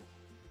 So,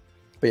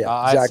 but yeah,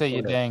 I'd say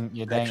you dang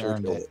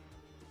earned it.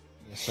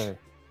 Yes, sir.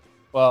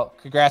 Well,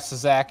 congrats to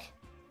Zach.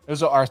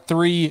 Those are our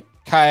 3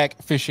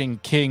 kayak fishing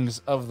kings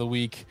of the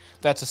week.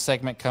 That's a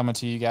segment coming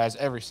to you guys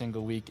every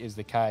single week, is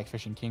the kayak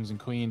fishing kings and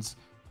queens.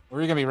 We're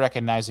going to be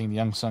recognizing the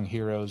unsung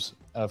heroes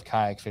of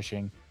kayak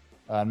fishing,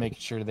 making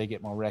sure they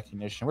get more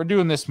recognition. We're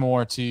doing this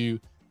more to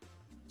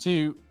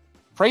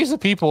praise the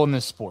people in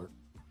this sport,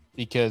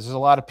 because there's a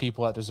lot of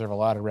people that deserve a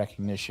lot of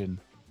recognition,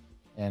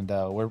 and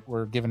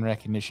we're giving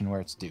recognition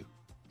where it's due.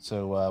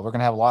 So we're going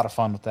to have a lot of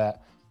fun with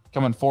that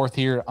coming forth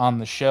here on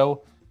the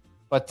show.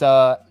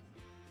 But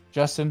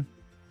Justin,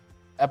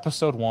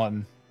 episode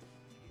 1,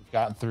 we've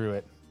gotten through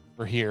it.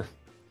 We're here.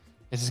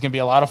 This is going to be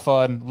a lot of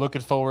fun.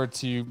 Looking forward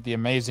to the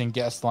amazing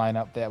guest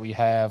lineup that we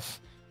have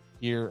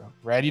here,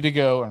 ready to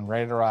go and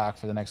ready to rock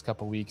for the next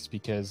couple of weeks,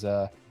 because,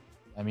 I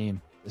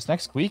mean, this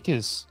next week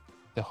is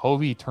the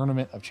Hobie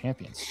Tournament of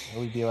Champions,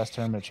 Hobie BOS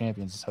Tournament of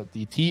Champions. So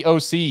the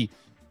TOC, the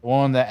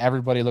one that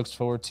everybody looks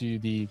forward to,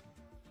 the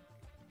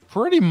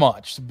pretty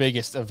much the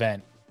biggest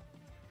event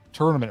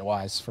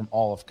tournament-wise from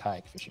all of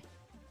kayak fishing.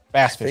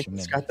 Bass fishing.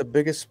 It's got the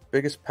biggest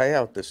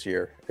payout this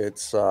year.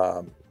 It's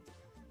I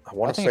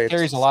want to say it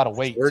carries a lot of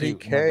weight 30K.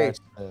 too, in regards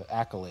to the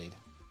accolade.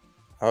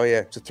 Oh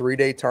yeah, it's a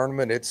 3-day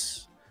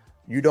tournament.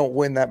 You don't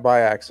win that by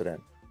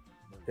accident.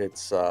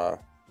 It's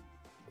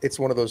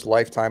one of those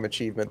lifetime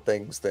achievement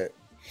things that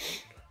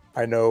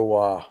I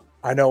know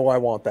I know I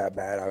want that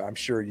bad. I'm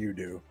sure you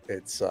do.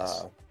 It's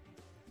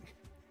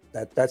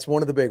that's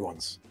one of the big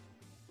ones.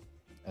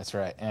 That's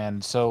right.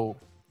 And so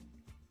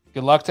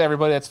good luck to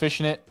everybody that's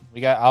fishing it.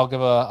 I'll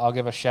give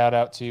a shout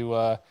out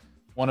to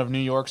one of New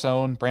York's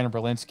own, Brandon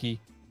Berlinski.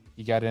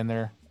 He got in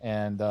there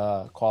and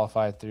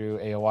qualified through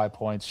AOI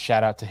points.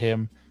 Shout out to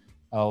him.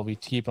 I'll be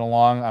keeping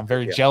along. I'm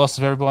very jealous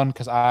of everyone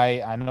because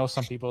I know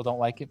some people don't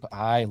like it, but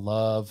I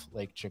love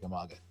Lake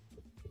Chickamauga.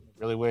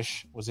 Really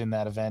wish was in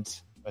that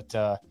event, but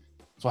that's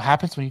what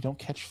happens when you don't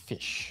catch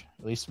fish,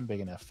 at least some big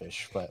enough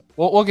fish. But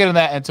we'll get in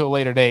that into a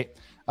later date.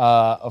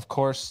 Of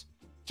course,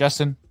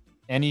 Justin,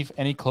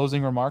 any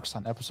closing remarks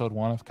on episode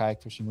 1 of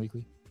Kayak Fishing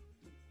Weekly?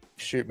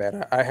 Shoot,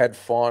 man, I had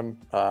fun.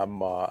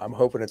 I'm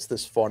hoping it's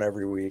this fun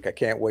every week. I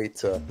can't wait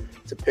to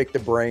pick the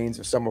brains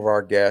of some of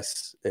our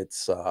guests.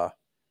 It's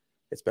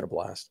been a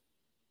blast.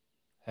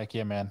 Heck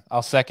yeah, man.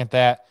 I'll second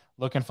that.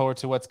 Looking forward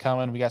to what's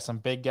coming. We got some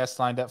big guests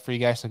lined up for you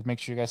guys, so make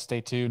sure you guys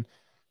stay tuned.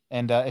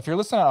 And if you're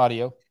listening on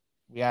audio,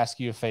 we ask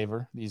you a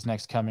favor. These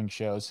next coming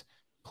shows,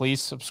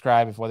 please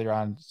subscribe. Whether you're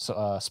on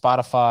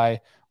Spotify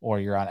or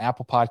you're on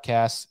Apple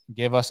Podcasts,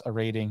 give us a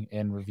rating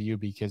and review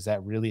because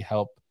that really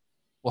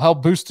will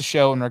help boost the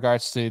show in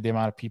regards to the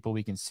amount of people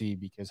we can see.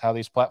 Because how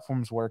these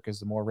platforms work is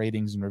the more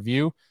ratings and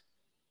review,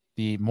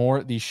 the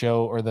more the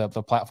show or the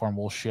platform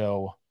will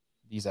show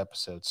these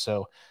episodes.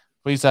 So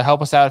please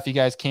help us out if you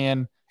guys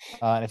can.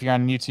 And if you're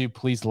on YouTube,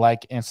 please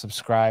like and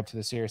subscribe to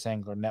the Serious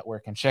Angler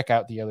Network and check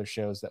out the other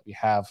shows that we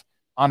have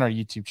on our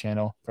YouTube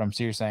channel from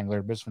Serious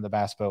Angler, Business from the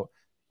Bass Boat,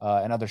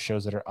 and other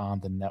shows that are on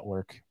the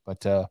network.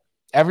 But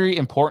every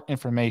important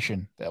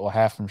information that we'll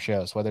have from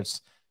shows, whether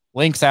it's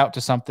links out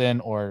to something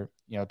or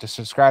to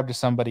subscribe to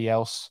somebody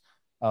else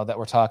that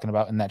we're talking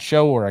about in that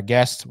show or a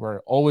guest, we're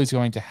always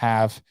going to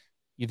have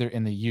either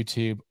in the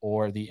YouTube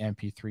or the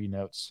MP3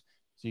 notes,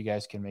 so you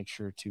guys can make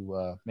sure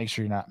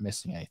you're not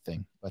missing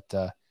anything.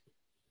 But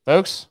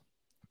folks,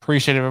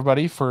 appreciate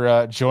everybody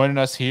for joining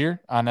us here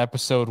on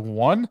episode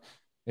 1.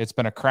 It's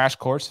been a crash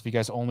course. If you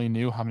guys only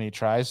knew how many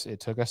tries it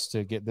took us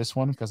to get this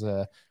one, because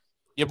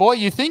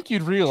you think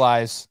you'd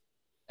realize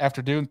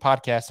after doing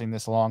podcasting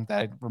this long that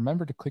I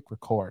remembered to click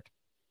record,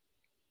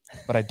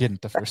 but I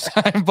didn't the first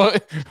time.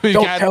 But we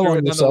got through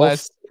it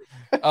nonetheless.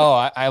 Oh,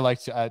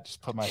 I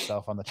just put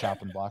myself on the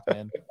chopping block,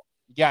 man.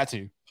 You got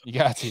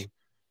to.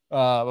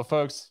 But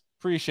folks,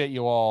 appreciate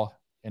you all,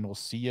 and we'll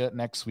see you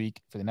next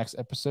week for the next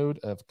episode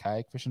of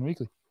Kayak Fishing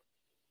Weekly.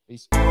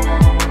 Peace.